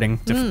rewarding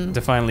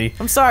to finally.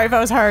 I'm sorry if I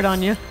was hard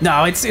on you.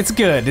 No, it's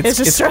good. It's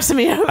just stressing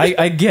me out.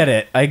 I get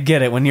it. I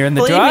get it. When you're in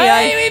the Believe drive,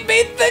 me, hey, we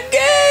beat the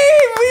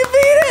game. We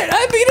beat it.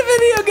 I beat a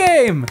video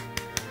game.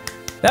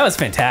 That was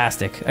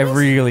fantastic. I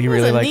really liked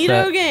that. It was a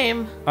neato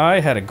game. I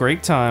had a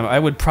great time. I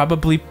would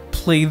probably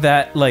play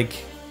that.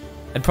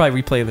 I'd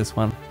probably replay this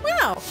one.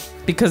 Wow.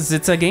 Because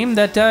it's a game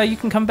that you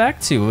can come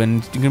back to,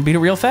 and you can beat it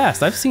real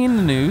fast. I've seen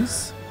the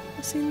news.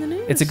 I've seen the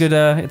news. It's a good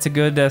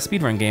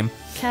speedrun game.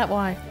 Cat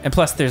Y. And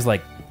plus, there's I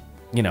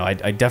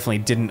definitely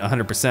didn't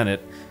 100%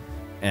 it,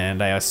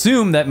 and I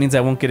assume that means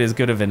I won't get as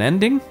good of an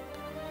ending.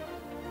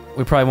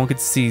 We probably won't get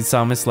to see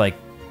Samus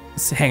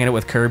hanging out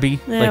with Kirby,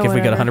 Yeah, if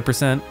we got whatever.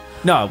 100%.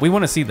 No, we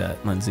want to see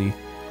that, Lindsay.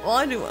 Well,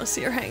 I do want to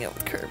see her hang out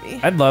with Kirby.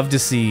 I'd love to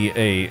see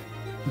a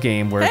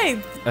game where Hey.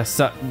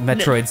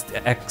 Metroid's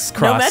X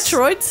cross. No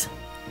Metroids.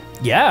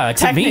 Yeah,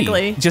 except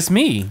Technically. me. Just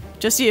me.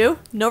 Just you.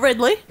 No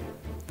Ridley.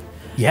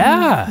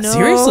 Yeah, No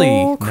seriously.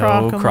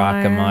 Crocomire. No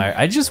Crocomire.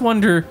 I just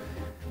wonder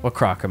what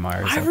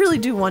Crocomire is I up really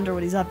do wonder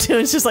what he's up to.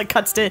 It's just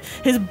cuts to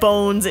his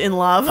bones in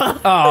lava.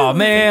 Oh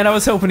man, I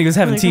was hoping he was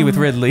having tea with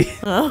Ridley.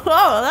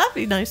 Oh, that'd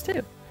be nice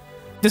too.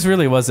 This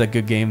really was a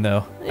good game,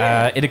 though.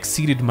 Yeah. It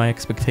exceeded my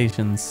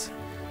expectations.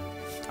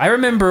 I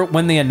remember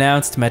when they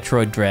announced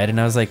Metroid Dread,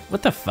 and I was like,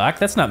 what the fuck?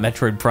 That's not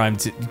Metroid Prime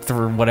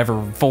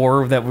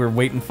 4 that we're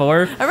waiting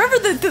for. I remember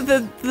the And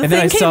then thing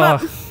I came saw...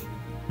 up.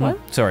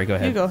 What? Sorry, go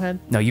ahead. You go ahead.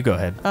 No, you go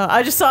ahead.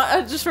 I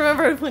just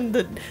remember when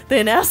they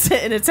announced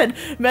it and it said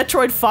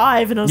Metroid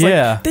 5 and I was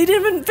like, they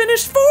didn't even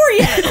finish 4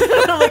 yet.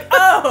 And I'm like,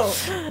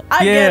 oh,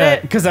 I get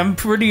it. because I'm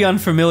pretty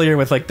unfamiliar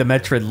with the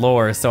Metroid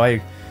lore, so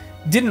I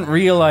didn't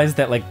realize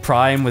that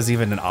Prime was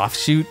even an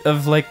offshoot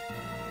of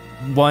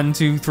 1,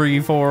 2, 3,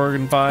 4,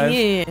 and 5.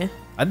 Yeah.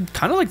 I'd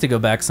kind of like to go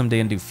back someday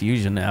and do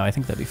Fusion now. I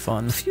think that'd be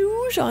fun.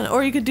 Fusion.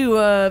 Or you could do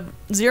a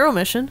Zero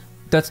Mission.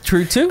 That's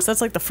true too. So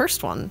that's the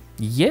first one.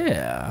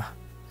 Yeah.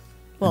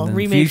 Well, And then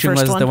remade Fusion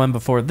first was one. the one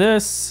before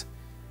this.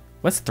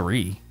 What's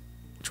 3?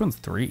 Which one's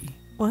 3?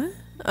 What?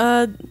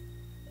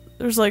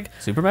 There's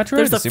Super Metroid?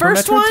 There's the Super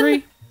first Metroid one,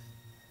 3?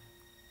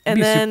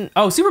 and then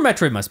Super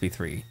Metroid must be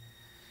 3.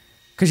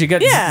 Because you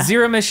got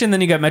Zero Mission, then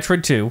you got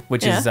Metroid 2,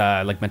 which is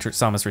Metroid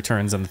Samus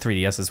Returns on the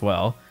 3DS as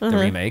well, the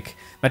remake.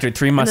 Metroid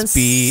 3 must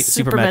be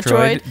Super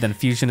Metroid, then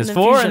Fusion is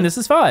 4, and this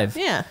is 5.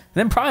 Yeah. And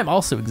then Prime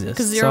also exists.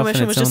 Because Zero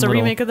Mission was just a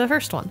remake of the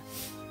first one.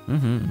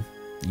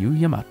 Yu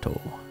Yamato.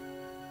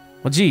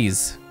 Well,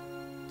 geez,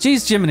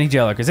 Jiminy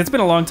Jellikers. It's been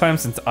a long time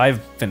since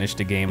I've finished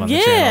a game on the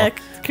channel. Yeah, With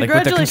the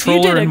congratulations, you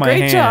controller did a in my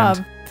great hand.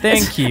 job.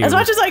 Thank you. As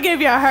much as I gave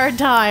you a hard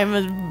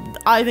time,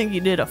 I think you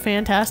did a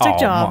fantastic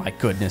job. Oh my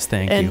goodness,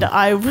 thank you. And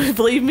I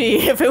believe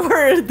me, if it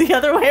were the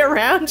other way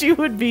around, you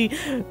would be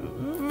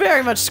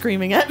very much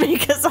screaming at me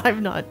because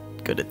I'm not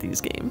good at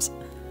these games.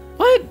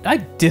 What?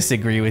 I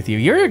disagree with you.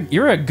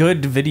 You're a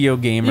good video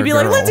gamer. You'd be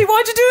girl. like, Lindsay,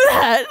 why'd you do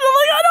that? And I'm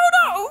like, I don't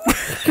know.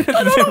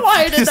 I don't know why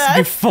I did Just that.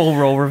 do full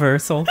role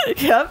reversal.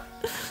 Yep.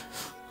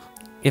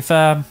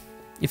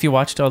 If you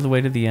watched all the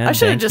way to the end, I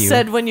should have thank just you.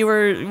 said when you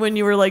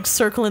were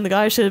circling the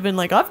guy, I should have been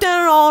like up,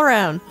 down, and all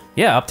around.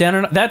 Yeah, up, down,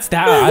 and that's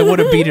that. I would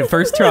have beat it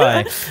first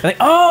try.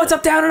 Oh, it's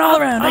up, down, and all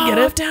around. I get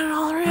it. Up, down, and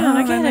all around.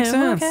 I get that makes it.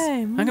 sense.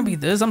 Okay. I can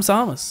beat this. I'm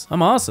Samus.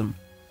 I'm awesome.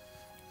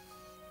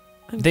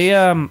 They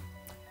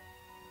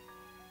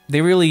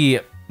really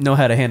know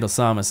how to handle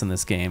Samus in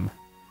this game.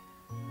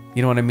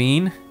 You know what I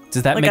mean?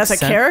 Does that make as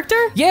sense? a character?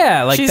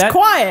 Yeah, She's that,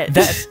 quiet.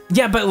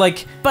 Yeah, but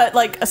but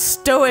a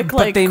stoic,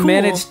 but they cool.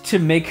 managed to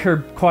make her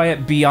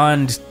quiet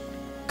beyond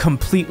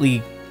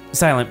completely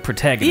silent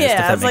protagonist. Yeah, if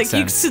that it's makes you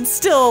sense. should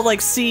still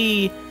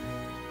see.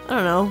 I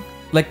don't know.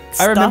 I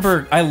stuff.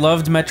 remember I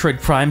loved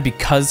Metroid Prime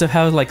because of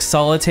how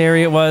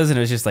solitary it was, and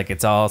it was just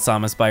it's all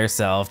Samus by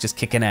herself, just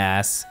kicking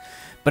ass.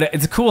 But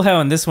it's cool how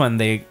in this one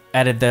they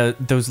added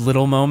those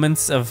little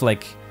moments of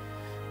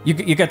You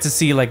get to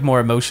see like more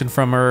emotion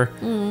from her.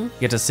 You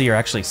get to see her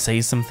actually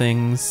say some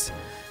things,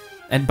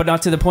 but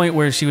not to the point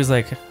where she was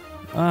like,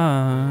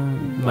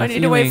 I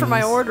need to wait for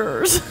my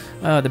orders.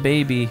 Oh, the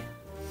baby.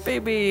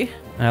 Baby.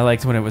 And I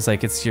liked when it was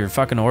like, it's your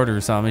fucking order,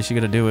 Samus. You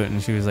gotta do it.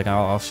 And she was like,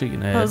 I'll shoot you in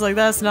the head. I was like,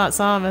 that's not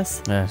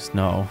Samus. Yes,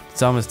 no.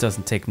 Samus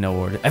doesn't take no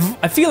order.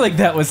 I feel like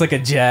that was like a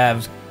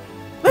jab,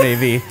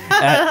 maybe.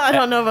 I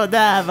don't know about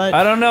that, but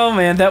I don't know,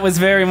 man. That was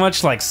very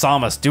much like,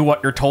 Samus, do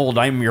what you're told.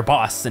 I'm your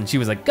boss. And she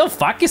was like, go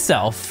fuck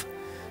yourself.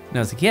 And I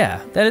was like,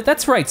 yeah,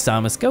 that's right,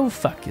 Samus. Go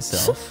fuck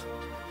yourself.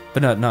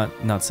 But not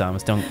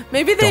Samus. Don't.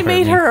 Maybe they don't hurt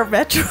made me. her a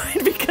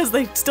Metroid because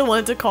they still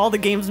wanted to call the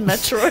games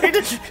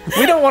Metroid.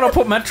 We don't want to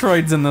put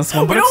Metroids in this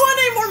one. We But don't want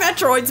any more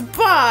Metroids,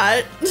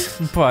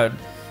 but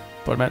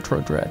but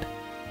Metroid Dread.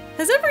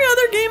 has every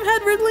other game had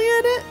Ridley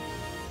in it?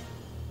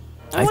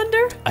 I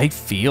wonder. I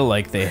feel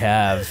like they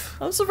have.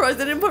 I'm surprised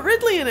they didn't put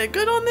Ridley in it.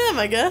 Good on them,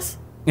 I guess.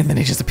 And then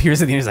he just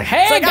appears at the end. He's like,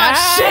 "Hey like, guys,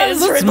 "Ah, shit,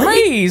 it's it's Ridley."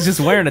 me." He's just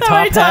wearing a How top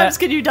many times hat.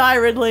 can you die,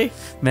 Ridley?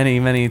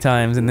 Many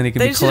times, and then he can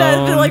They be should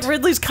have been cloned. like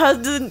Ridley's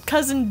cousin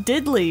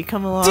Diddley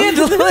come along.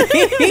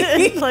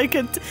 Diddley. like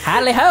a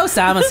Hally ho,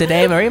 Samus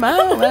today, Marie Mo.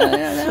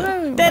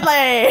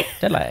 Diddley.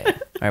 Diddley. All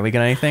right, we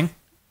got anything?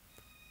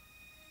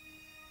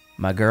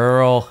 My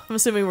girl. I'm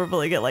assuming we're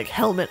able to get like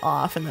helmet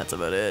off, and that's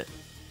about it.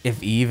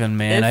 If even,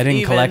 man. If I didn't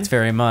even. collect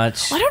very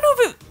much. I don't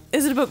know if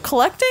is it about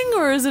collecting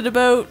or is it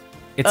about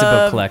It's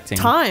about collecting.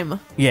 time.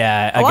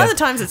 Yeah, A lot of the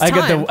times it's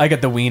time. I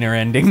got the wiener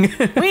ending.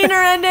 Wiener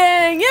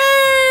ending,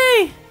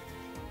 yay!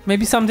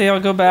 Maybe someday I'll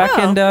go back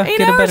Wow, and 8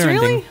 get a hours, better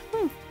really?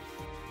 ending.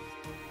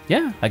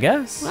 Yeah, I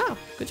guess. Wow,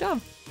 good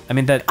job. I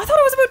mean that. I thought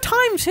it was about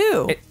time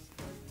too.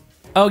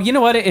 Oh, you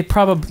know what?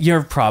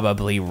 You're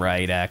probably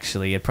right.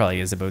 Actually, it probably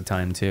is about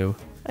time too.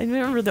 I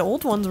remember the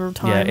old ones were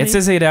time. Yeah, it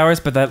says 8 hours,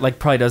 but that like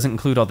probably doesn't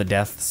include all the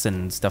deaths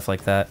and stuff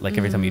like that. Like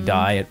every time you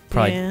die, it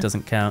probably yeah.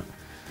 doesn't count.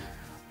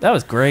 That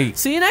was great.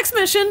 See you next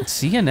mission.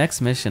 See you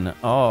next mission.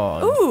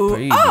 Oh, Ooh,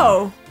 baby.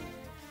 oh,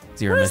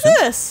 Is your what is mission?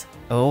 this?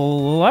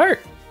 Oh, art.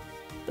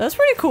 That's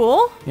pretty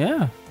cool.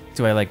 Yeah.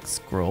 Do I like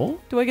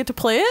scroll? Do I get to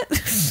play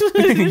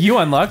it? You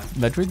unlocked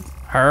Metroid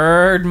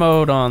hard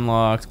mode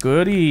unlocked.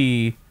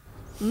 Goody.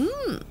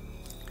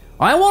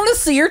 I want to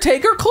see her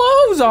take her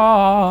clothes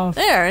off.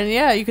 There, and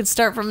yeah, you can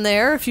start from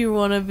there if you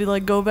want to be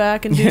like go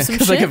back and do some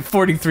because shit. I get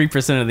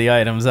 43% of the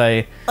items.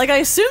 I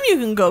assume you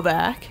can go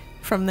back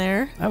from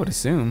there. would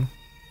assume.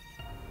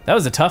 That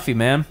was a toughie,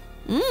 man.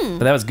 But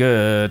that was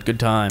good. Good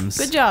times.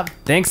 Good job.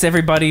 Thanks,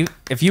 everybody.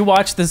 If you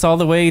watched this all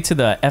the way to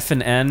the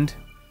effing end,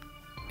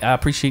 I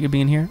appreciate you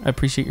being here. I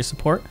appreciate your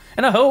support.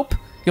 And I hope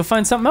you'll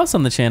find something else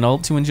on the channel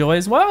to enjoy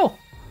as well.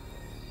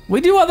 We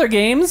do other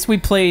games. We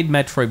played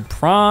Metroid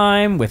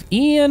Prime with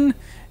Ian.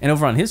 And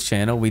over on his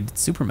channel, we did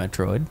Super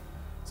Metroid.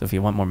 So if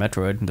you want more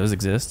Metroid, those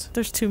exist.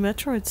 There's 2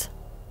 Metroids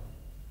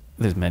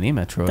There's many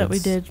Metroids. that we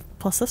did,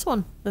 plus this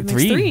one. That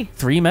makes 3.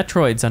 Three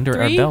Metroids under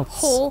our 3 belts.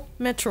 whole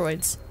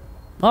Metroids.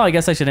 Well, I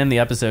guess I should end the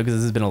episode because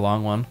this has been a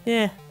long one.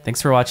 Yeah.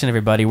 Thanks for watching,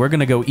 everybody. We're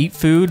going to go eat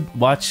food,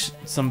 watch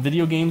some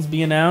video games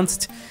be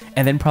announced,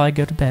 and then probably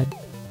go to bed.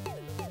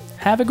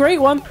 Have a great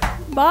one.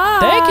 Bye.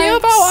 Thank you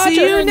for watching.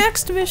 See you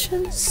next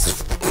mission.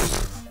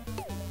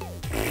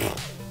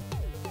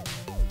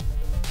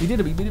 We did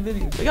it. We did a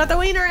video. We got the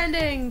wiener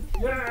ending.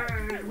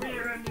 Yay,